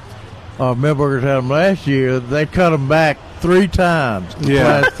year. Milberger's had them last year. They cut them back 3 times.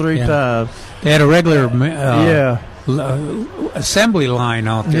 Three times. They had a regular assembly line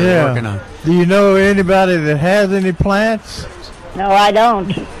out there working on. Do you know anybody that has any plants? No, I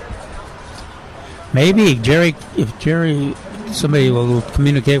don't. Maybe if Jerry, somebody will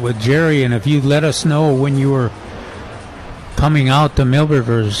communicate with Jerry, and if you let us know when you were coming out to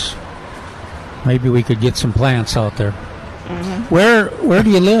Milberger's, maybe we could get some plants out there. Mm-hmm. Where do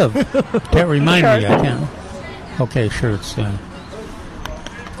you live? Can't remind me. I can't. Okay, sure. It's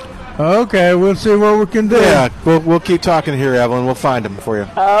okay, we'll see what we can do. Yeah, we'll keep talking here, Evelyn. We'll find them for you.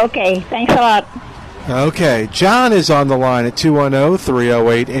 Okay, thanks a lot. Okay, John is on the line at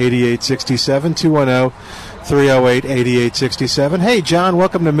 210-308-8867, 210-308-8867. Hey, John,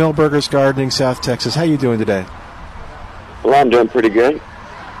 welcome to Milberger's Gardening, South Texas. How you doing today? Well, I'm doing pretty good.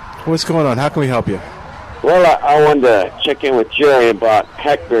 What's going on? How can we help you? Well, I wanted to check in with Jerry about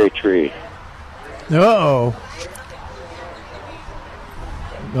hackberry tree. Uh-oh.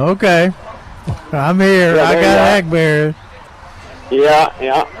 Okay. I'm here. Yeah, I got hackberries.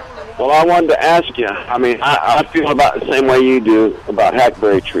 Yeah. Well, I wanted to ask you. I mean, I feel about the same way you do about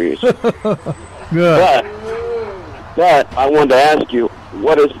hackberry trees. Good. But I wanted to ask you,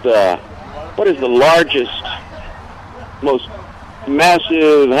 what is the largest, most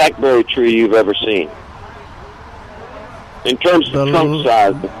massive hackberry tree you've ever seen? In terms of trunk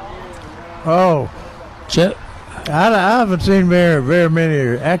size. Oh. I haven't seen very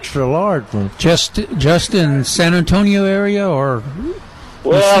many extra large ones. Just in San Antonio area, or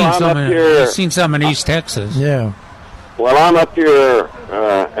well, you've seen some in East Texas? Yeah. Well, I'm up here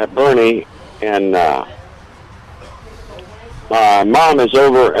at Bernie, and my mom is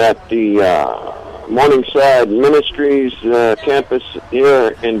over at the Morningside Ministries campus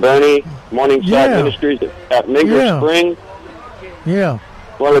here in Bernie. Morningside Ministries at Minger Spring. Yeah.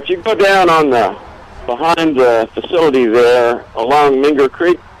 Well, if you go down on behind the facility there along Minger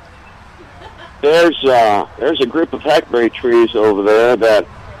Creek, there's a group of hackberry trees over there that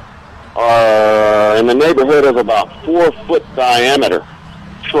are in the neighborhood of about 4-foot diameter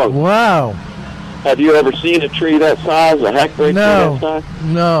trunk. Wow. Have you ever seen a tree that size, a hackberry tree that size?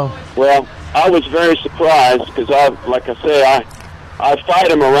 No. Well, I was very surprised because like I say, I fight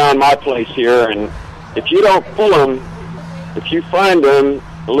them around my place here, and if you don't pull them, if you find them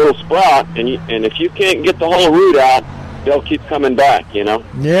a little sprout, and if you can't get the whole root out, they'll keep coming back, you know.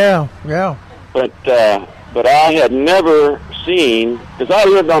 Yeah. But I had never seen, because I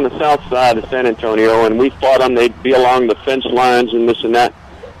lived on the south side of San Antonio, and we fought them. They'd be along the fence lines and this and that.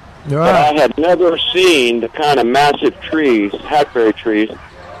 Right. But I had never seen the kind of massive trees, hackberry trees,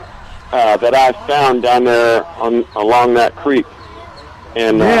 that I found down there along that creek.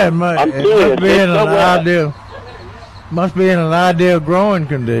 And I'm curious. Must be in an ideal growing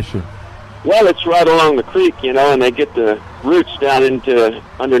condition. Well, it's right along the creek, you know, and they get the roots down into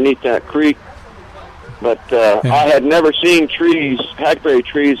underneath that creek. But I had never seen hackberry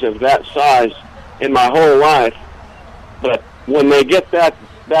trees of that size in my whole life. But when they get that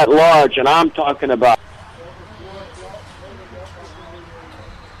large, and I'm talking about...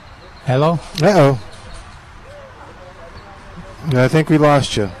 Hello? Uh-oh. I think we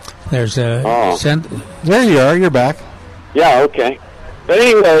lost you. There's a... There you are. You're back. Yeah, okay. But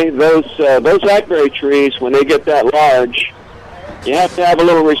anyway, those hackberry trees, when they get that large, you have to have a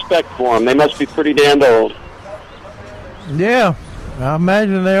little respect for them. They must be pretty damned old. Yeah, I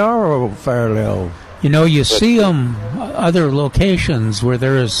imagine they are fairly old. You know, you see them other locations where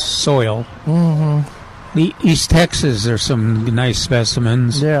there is soil. Mm-hmm. The East Texas, there's some nice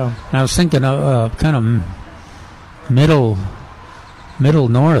specimens. Yeah. And I was thinking of kind of middle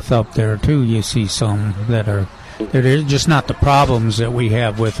north up there too. You see some that are they're just not the problems that we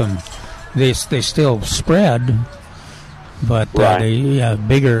have with them. They still spread, but they have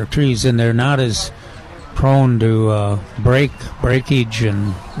bigger trees, and they're not as prone to breakage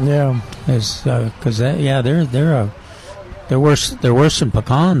and because they're worse than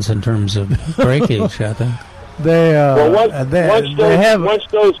pecans in terms of breakage. I think once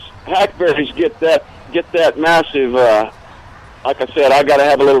those hackberries get that massive, like I said, I got to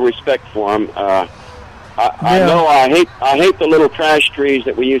have a little respect for them. I know I hate the little trash trees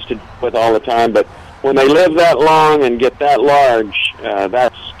that we used to with all the time, but when they live that long and get that large,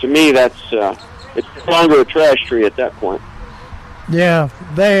 it's no longer a trash tree at that point. Yeah,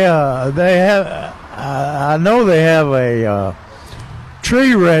 they have. I know they have a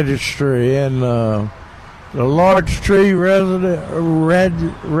tree registry and the large tree register,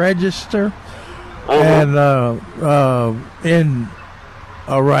 and in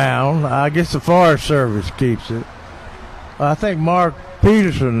around. I guess the Forest Service keeps it. I think Mark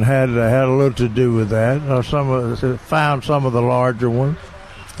Peterson had a little to do with that, or found some of the larger ones.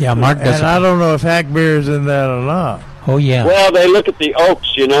 Yeah, Mark does. And I don't know if hackberry's in that or not. Oh yeah. Well, they look at the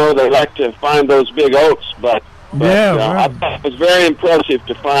oaks. They like to find those big oaks, but right. I thought it was very impressive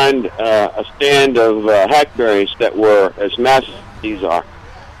to find a stand of hackberries that were as massive as these are.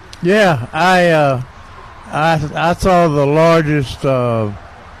 Yeah, I saw the largest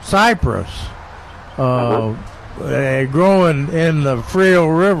cypress growing in the Frio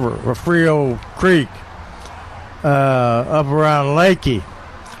River or Frio Creek up around Lakey,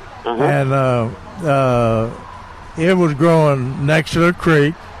 and it was growing next to the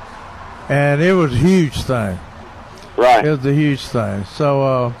creek, and it was a huge thing. Right, it was a huge thing.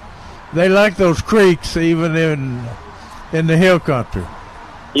 So they like those creeks even in the hill country.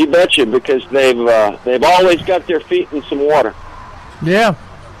 You betcha, because they've always got their feet in some water. Yeah.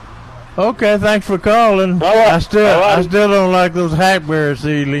 Okay, thanks for calling. All right. I still don't like those hackberry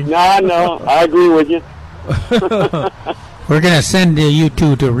seedlings. No, I agree with you. We're going to send you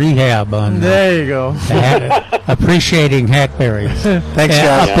two to rehab on. There you go. Appreciating hackberries. Thanks,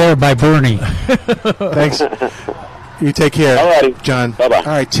 guys. Up there by Bernie. Thanks. You take care, John. Bye-bye. All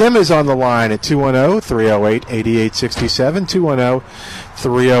right, Tim is on the line at 210-308-8867,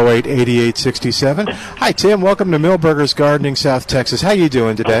 210-308-8867. Hi, Tim. Welcome to Millburgers Gardening, South Texas. How you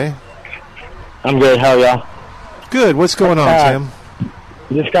doing today? I'm good. How are y'all? Good. What's going on, Tim?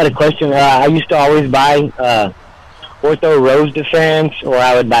 Just got a question. I used to always buy Ortho Rose Defense, or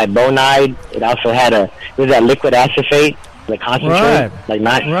I would buy Bonide. It also had it was that liquid acephate, the concentrate, like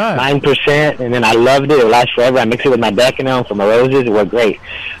 9%, and then I loved it. It would last forever. I mix it with my Decadone for my roses. It worked great.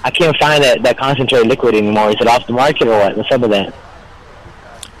 I can't find that concentrate liquid anymore. Is it off the market or what? What's up with that?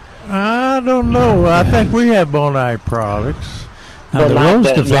 I don't know. I think we have Bonide products. Now, the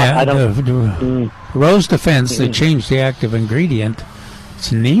Rose Defense, they changed the active ingredient.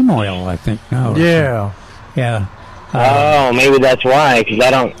 It's neem oil, I think, now. Yeah. Yeah. Oh, maybe that's why, because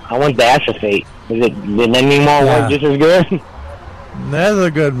I want the acephate. Did the neem oil work just as good? That's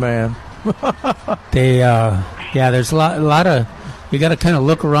a good man. There's a lot of, you got to kind of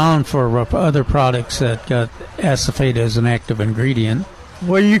look around for other products that got acephate as an active ingredient.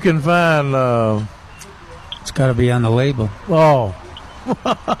 Well, you can find... it's got to be on the label. Oh.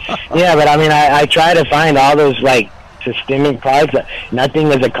 Yeah, but I mean, I try to find all those, like, systemic products. Nothing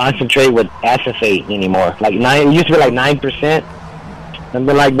is a concentrate with acephate anymore. Like, it used to be like 9%,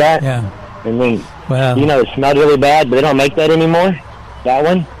 something like that. Yeah. I mean, it smelled really bad, but they don't make that anymore. That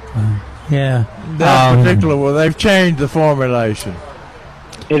one? Yeah. That particular one, they've changed the formulation.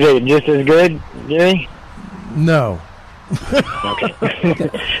 Is it just as good, Jerry? No. Okay.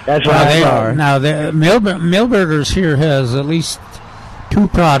 That's why I'm sorry. Now, Millburgers here has at least 2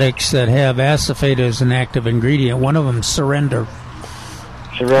 products that have acephate as an active ingredient. One of them, Surrender.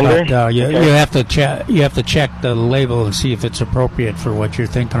 Surrender? But, you have to check. You have to check the label and see if it's appropriate for what you're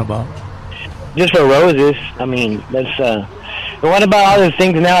thinking about. Just for roses, I mean, that's. But what about all those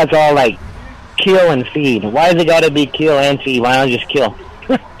things now? It's all like kill and feed. Why has it got to be kill and feed? Why not just kill?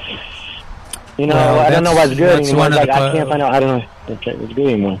 I don't know what's good anymore. I can't find out. I don't know what's good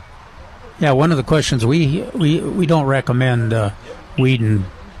anymore. Yeah, one of the questions we don't recommend weed and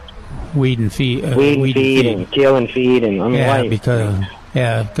feed. Feed and kill and feed and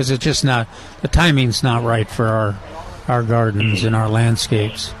because it's just not, the timing's not right for our gardens and our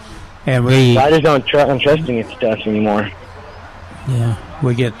landscapes, and I just don't I'm trusting it stuff anymore. Yeah,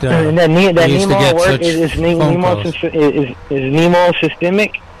 we get and that Nemo work is Nemo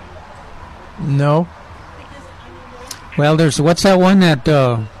systemic? No. Well, what's that one that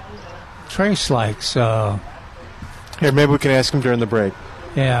Trace likes? Here, maybe we can ask him during the break.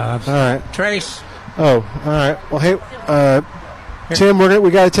 Yeah. All right. Trace. Oh, all right. Well, hey, Tim, we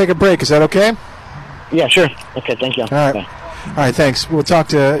got to take a break. Is that okay? Yeah, sure. Okay, thank you. All right. Bye. All right, thanks. We'll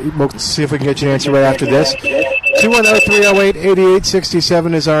see if we can get you an answer right after this.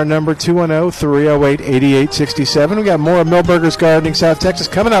 210-308-8867 is our number, 210-308-8867. We got more of Millburgers Gardening, South Texas,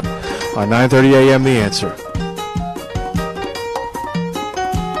 coming up on 9:30 a.m. The Answer.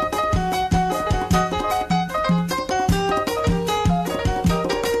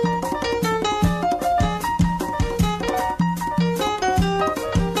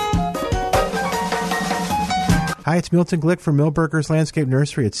 Hi, it's Milton Glick from Milberger's Landscape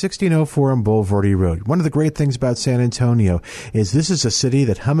Nursery at 1604 on Boulevardy Road. One of the great things about San Antonio is this is a city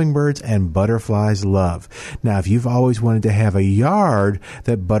that hummingbirds and butterflies love. Now, if you've always wanted to have a yard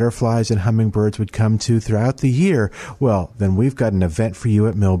that butterflies and hummingbirds would come to throughout the year, well, then we've got an event for you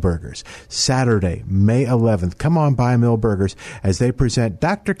at Milberger's. Saturday, May 11th, come on by Milberger's as they present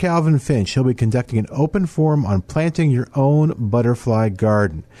Dr. Calvin Finch. He'll be conducting an open forum on planting your own butterfly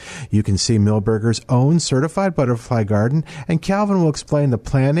garden. You can see Milberger's own certified butterfly garden, and Calvin will explain the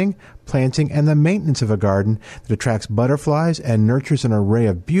planting, and the maintenance of a garden that attracts butterflies and nurtures an array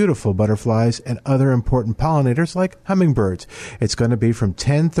of beautiful butterflies and other important pollinators like hummingbirds. It's going to be from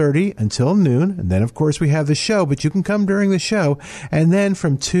 10:30 until noon, and then, of course, we have the show, but you can come during the show, and then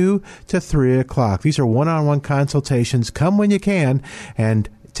from 2 to 3 o'clock. These are one-on-one consultations. Come when you can, and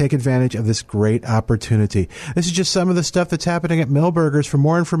take advantage of this great opportunity. This is just some of the stuff that's happening at Milberger's. For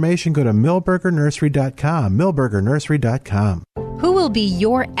more information, go to milbergernursery.com, milbergernursery.com. Who will be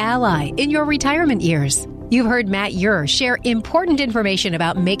your ally in your retirement years? You've heard Matt Ure share important information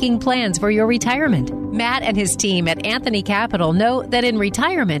about making plans for your retirement. Matt and his team at Anthony Capital know that in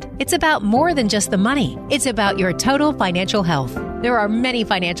retirement, it's about more than just the money. It's about your total financial health. There are many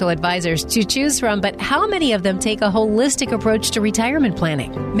financial advisors to choose from, but how many of them take a holistic approach to retirement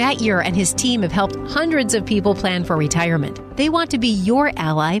planning? Matt Ure and his team have helped hundreds of people plan for retirement. They want to be your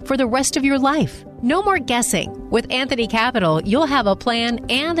ally for the rest of your life. No more guessing. With Anthony Capital, you'll have a plan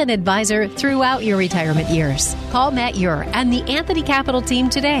and an advisor throughout your retirement years. Call Matt Ure and the Anthony Capital team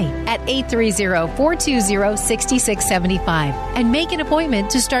today at 830-420-6675 and make an appointment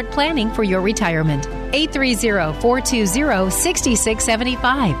to start planning for your retirement.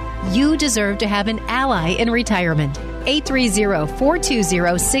 830-420-6675. You deserve to have an ally in retirement.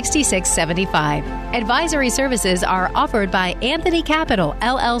 830-420-6675. Advisory services are offered by Anthony Capital,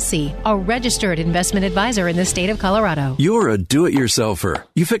 LLC, a registered investment advisor in the state of Colorado. You're a do-it-yourselfer.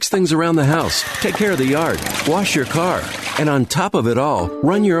 You fix things around the house, take care of the yard, wash your car, and on top of it all,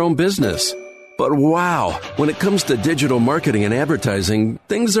 run your own business. But wow, when it comes to digital marketing and advertising,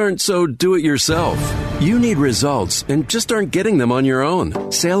 things aren't so do-it-yourself. You need results and just aren't getting them on your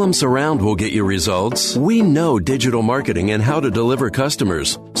own. Salem Surround will get you results. We know digital marketing and how to deliver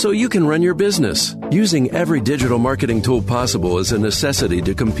customers, so you can run your business. Using every digital marketing tool possible is a necessity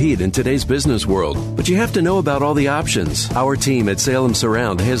to compete in today's business world, but you have to know about all the options. Our team at Salem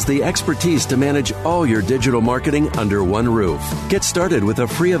Surround has the expertise to manage all your digital marketing under one roof. Get started with a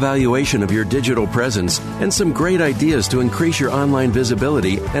free evaluation of your digital presence and some great ideas to increase your online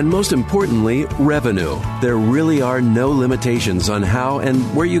visibility and, most importantly, revenue. There really are no limitations on how and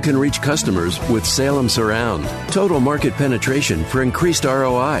where you can reach customers with Salem Surround. Total market penetration for increased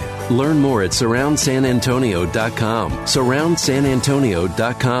ROI. Learn more at surroundsanantonio.com.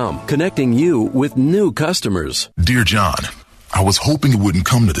 Surroundsanantonio.com. Connecting you with new customers. Dear John, I was hoping it wouldn't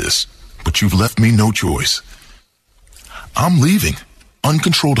come to this, but you've left me no choice. I'm leaving.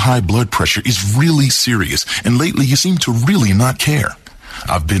 Uncontrolled high blood pressure is really serious, and lately you seem to really not care.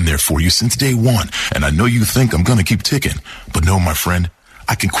 I've been there for you since day one, and I know you think I'm going to keep ticking. But no, my friend,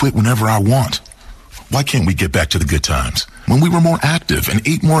 I can quit whenever I want. Why can't we get back to the good times, when we were more active and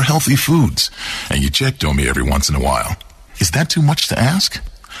ate more healthy foods, and you checked on me every once in a while? Is that too much to ask?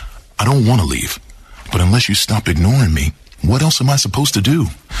 I don't want to leave, but unless you stop ignoring me, what else am I supposed to do?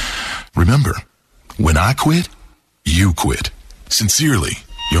 Remember, when I quit, you quit. Sincerely,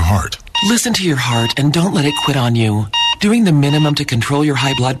 your heart. Listen to your heart and don't let it quit on you. Doing the minimum to control your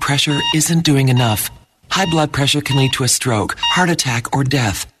high blood pressure isn't doing enough. High blood pressure can lead to a stroke, heart attack, or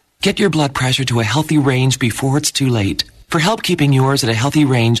death. Get your blood pressure to a healthy range before it's too late. For help keeping yours at a healthy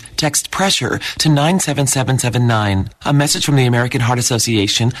range, text PRESSURE to 97779. A message from the American Heart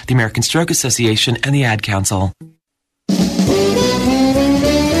Association, the American Stroke Association, and the Ad Council.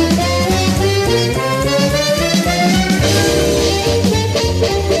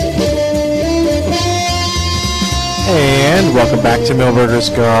 And welcome back to Milberger's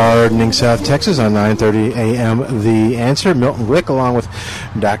Gardening South Texas on 9:30 a.m. The Answer. Milton Glick along with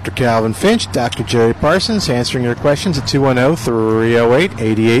Dr. Calvin Finch, Dr. Jerry Parsons answering your questions at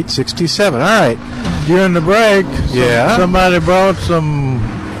 210-308-8867. All right. During the break, somebody brought some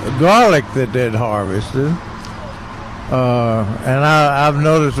garlic that they'd harvested. And I've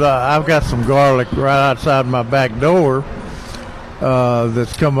noticed I've got some garlic right outside my back door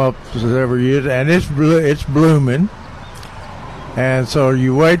that's come up every year, and it's blooming. And so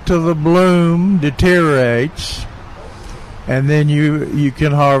you wait till the bloom deteriorates, and then you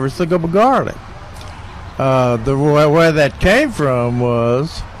can harvest the garlic. Where that came from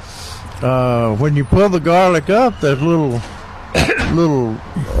was when you pull the garlic up, there's little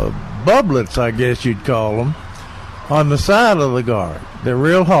bubblets, I guess you'd call them, on the side of the garlic. They're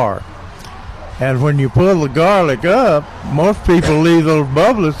real hard. And when you pull the garlic up, most people leave those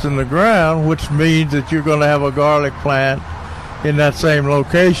bubblets in the ground, which means that you're going to have a garlic plant in that same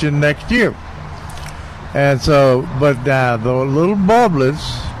location next year. And so, but now the little bubblets,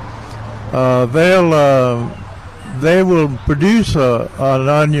 they will produce an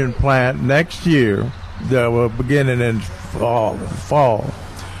onion plant next year that will begin in fall.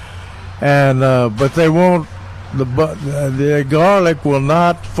 And but they won't. The garlic will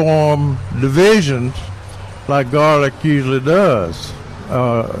not form divisions like garlic usually does.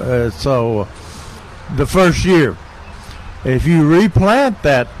 So the first year, if you replant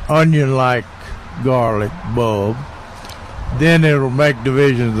that onion-like garlic bulb, then it'll make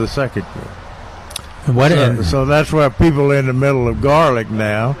divisions the second year. So that's why people in the middle of garlic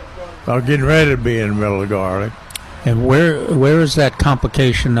now are getting ready to be in the middle of garlic. And where is that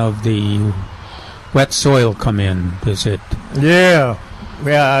complication of the wet soil come in? Is it? Yeah.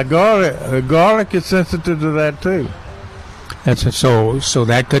 Garlic is sensitive to that too. So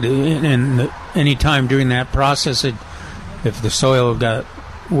that could, in any time during that process, if the soil got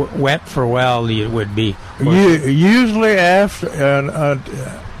wet for a while, it would be. Usually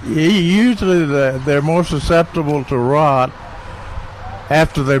they're more susceptible to rot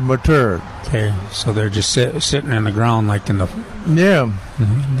after they've matured. Okay, so they're just sitting in the ground like in the... Yeah.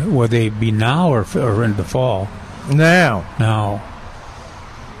 Mm-hmm. Will they be now or in the fall? Now.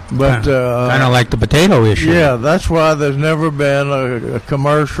 But kind of like the potato issue. Yeah, that's why there's never been a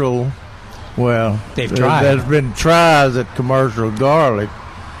commercial... Well, they've tried. There's been tries at commercial garlic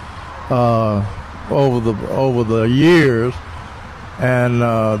over the years, and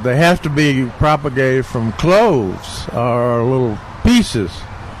they have to be propagated from cloves or little pieces,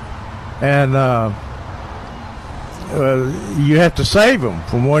 and you have to save them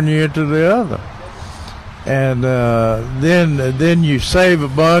from one year to the other, and then you save a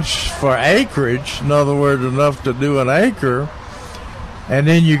bunch for acreage. In other words, enough to do an acre, and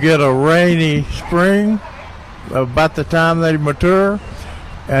then you get a rainy spring about the time they mature,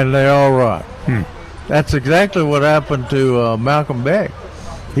 and they all rot. That's exactly what happened to Malcolm Beck.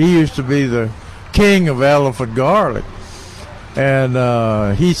 He used to be the king of elephant garlic, and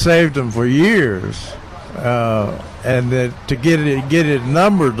he saved them for years, and to get it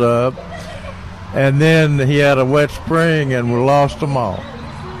numbered up, and then he had a wet spring and we lost them all.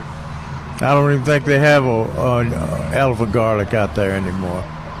 I don't even think they have elephant garlic out there anymore.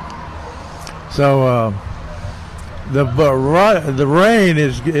 So the rain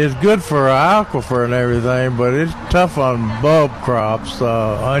is good for aquifer and everything, but it's tough on bulb crops,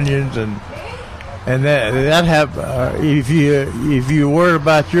 onions and that have. If you worry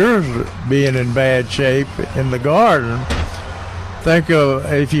about yours being in bad shape in the garden, think of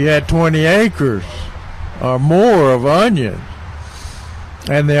if you had 20 acres or more of onions,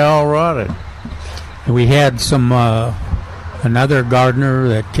 and they all rotted. We had some another gardener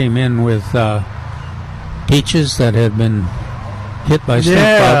that came in with peaches that had been hit by stink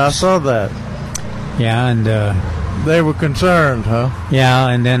bugs. Yeah, I saw that. Yeah, and they were concerned, huh? Yeah,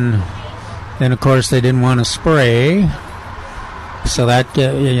 and then of course they didn't want to spray, so that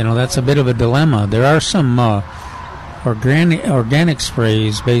that's a bit of a dilemma. There are some organic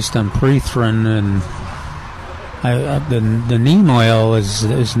sprays based on perethrin, and the neem oil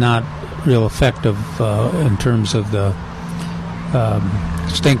is not real effective in terms of the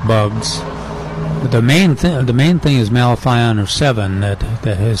stink bugs. But the main thing is malathion or 7 that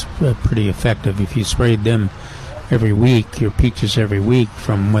is pretty effective. If you sprayed them every week, your peaches every week,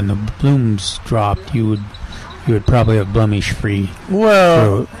 from when the blooms dropped, you would probably have blemish free.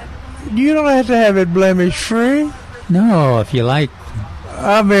 Well, you don't have to have it blemish free. No, if you like.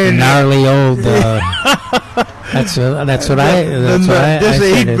 I mean, gnarly old. That's what I said.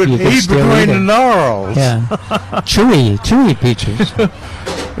 Eat between the gnarls. Yeah, chewy peaches.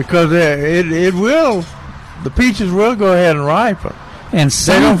 Because it will, the peaches will go ahead and ripen, and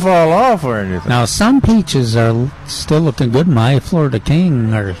they don't fall off or anything. Now some peaches are still looking good. My Florida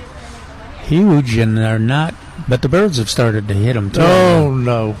King are huge and they're not. But the birds have started to hit them too. Oh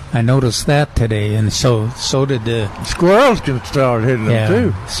no! I noticed that today, and so did the squirrels can start hitting them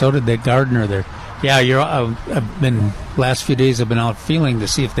too. So did the gardener there. Yeah, I've been last few days. I've been out feeling to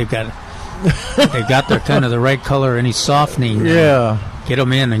see if they've got their kind of the right color, any softening. Yeah, get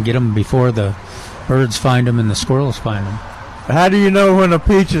them in and get them before the birds find them and the squirrels find them. How do you know when a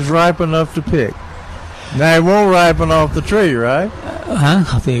peach is ripe enough to pick? Now it won't ripen off the tree, right?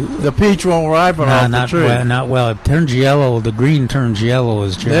 The peach won't ripen off the tree. Not well. It turns yellow. The green turns yellow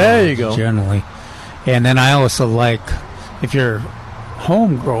is generally. There you go. Generally, and then I also like if you're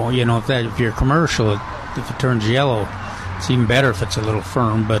homegrown. If you're commercial, if it turns yellow. It's even better if it's a little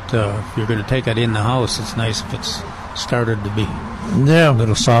firm, but if you're going to take it in the house, it's nice if it's started to be a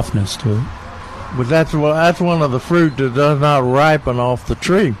little softness to it. But that's one of the fruit that does not ripen off the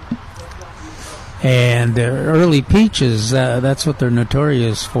tree. And early peaches, that's what they're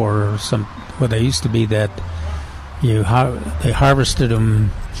notorious for. They used to be that they harvested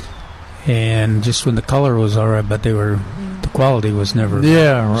them, and just when the color was all right, but the quality was never.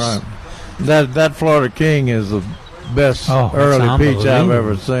 Yeah, right. That Florida King is the best early peach I've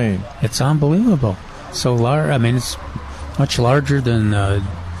ever seen. It's unbelievable. So large. I mean, it's much larger than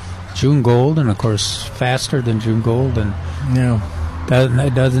June Gold, and of course faster than June Gold, and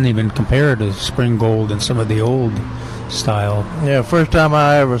it doesn't even compare to Spring Gold and some of the old style. Yeah, first time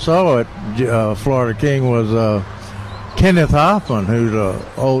I ever saw it, Florida King, was Kenneth Hoffman, who's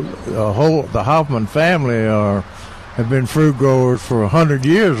the Hoffman family have been fruit growers for 100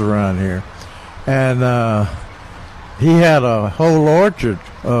 years around here, and he had a whole orchard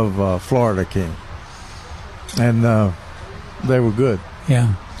of Florida King, and they were good.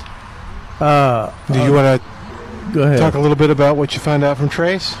 Yeah. Do you want to go ahead? Talk a little bit about what you found out from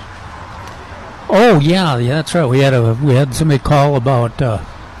Trace? Oh yeah, that's right. We had somebody call about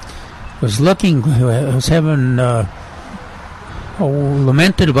was having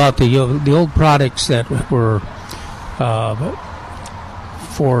lamented about the old products that were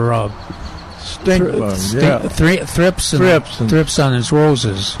for thrips on his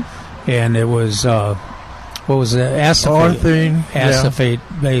roses, and it was what was it? Acephate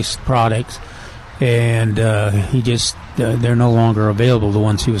based products, and he just they're no longer available, the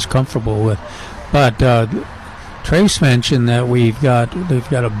ones he was comfortable with. But Trace mentioned that they've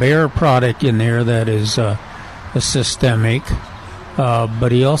got a Bayer product in there that is a systemic,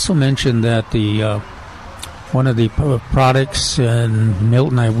 but he also mentioned that one of the products, and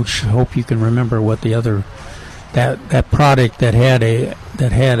Milton, I hope you can remember what the other that product that had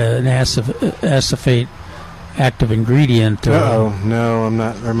an acephate active ingredient. No, I'm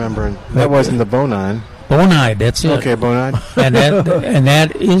not remembering. That wasn't the Bonide. Bonide, that's it. Okay, Bonide. and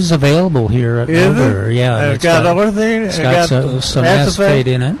that is available here at Milberger. Yeah, and it's got everything. It's got some acephate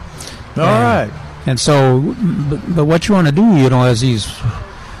in it. All right. And so, but what you want to do, as these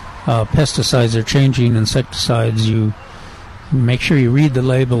pesticides are changing, insecticides, you make sure you read the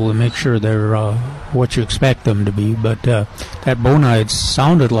label and make sure they're what you expect them to be. But that Bonide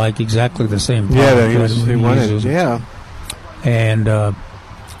sounded like exactly the same product. Yeah, he wanted. Yeah. And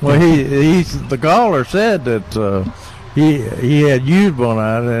well, the caller said that he had used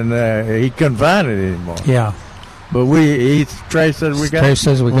Bonide and he couldn't find it anymore. Yeah. But Trace said we got. Trace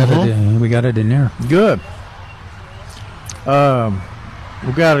says we got it. We got it in there. Good.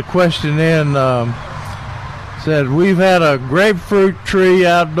 We got a question in. Said we've had a grapefruit tree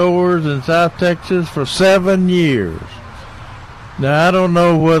outdoors in South Texas for 7 years. Now I don't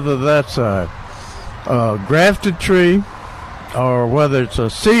know whether that's a grafted tree or whether it's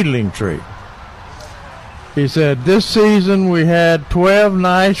a seedling tree. He said this season we had 12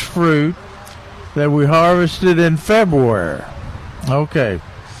 nice fruit that we harvested in February. Okay.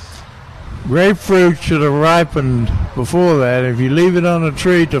 Grapefruit should have ripened before that. If you leave it on the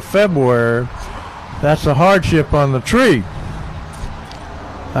tree to February, that's a hardship on the tree.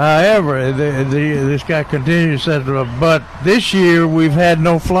 However, this guy continues to say, but this year we've had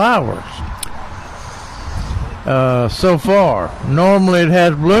no flowers so far. Normally it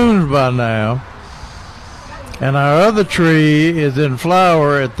has blooms by now, and our other tree is in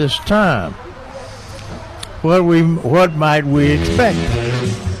flower at this time. What might we expect?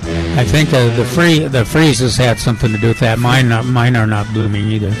 I think the freeze has had something to do with that. Mine are not blooming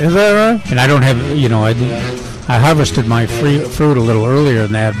either. Is that right? And I don't have, I harvested my fruit a little earlier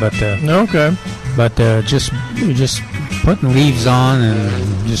than that, but okay. But just putting leaves on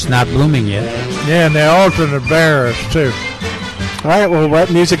and just not blooming yet. Yeah, and they're alternate bearers too. All right, well,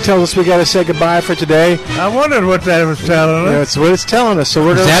 what music tells us we got to say goodbye for today? I wondered what that was telling us. That's what it's telling us. So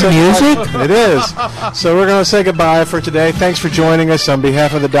we're going to say music? It is. So we're going to say goodbye for today. Thanks for joining us on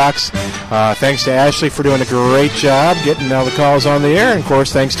behalf of the Docs. Thanks to Ashley for doing a great job getting all the calls on the air. And, of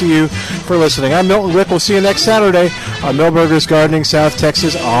course, thanks to you for listening. I'm Milton Wick. We'll see you next Saturday on Milberger's Gardening, South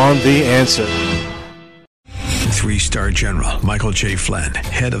Texas, on The Answer. 3-star General Michael J. Flynn,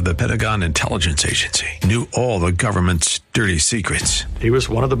 head of the Pentagon Intelligence Agency, knew all the government's dirty secrets. He was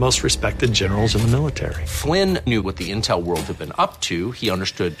one of the most respected generals in the military. Flynn knew what the intel world had been up to. He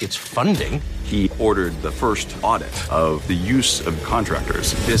understood its funding. He ordered the first audit of the use of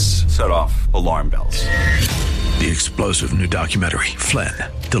contractors. This set off alarm bells. The explosive new documentary, Flynn,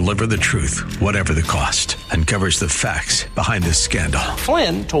 Deliver the Truth, Whatever the Cost, uncovers the facts behind this scandal.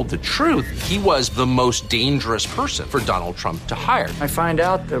 Flynn told the truth. He was the most dangerous person for Donald Trump to hire. I find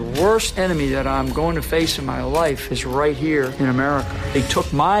out the worst enemy that I'm going to face in my life is right here in America. They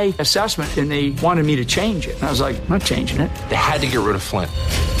took my assessment and they wanted me to change it. And I was like, I'm not changing it. They had to get rid of Flynn.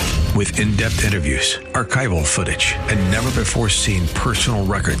 With in-depth interviews, archival footage, and never-before-seen personal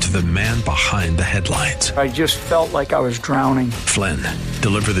records of the man behind the headlines. I just felt like I was drowning. Flynn,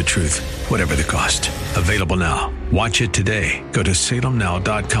 Deliver the Truth, Whatever the Cost. Available now. Watch it today. Go to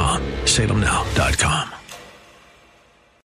salemnow.com. salemnow.com.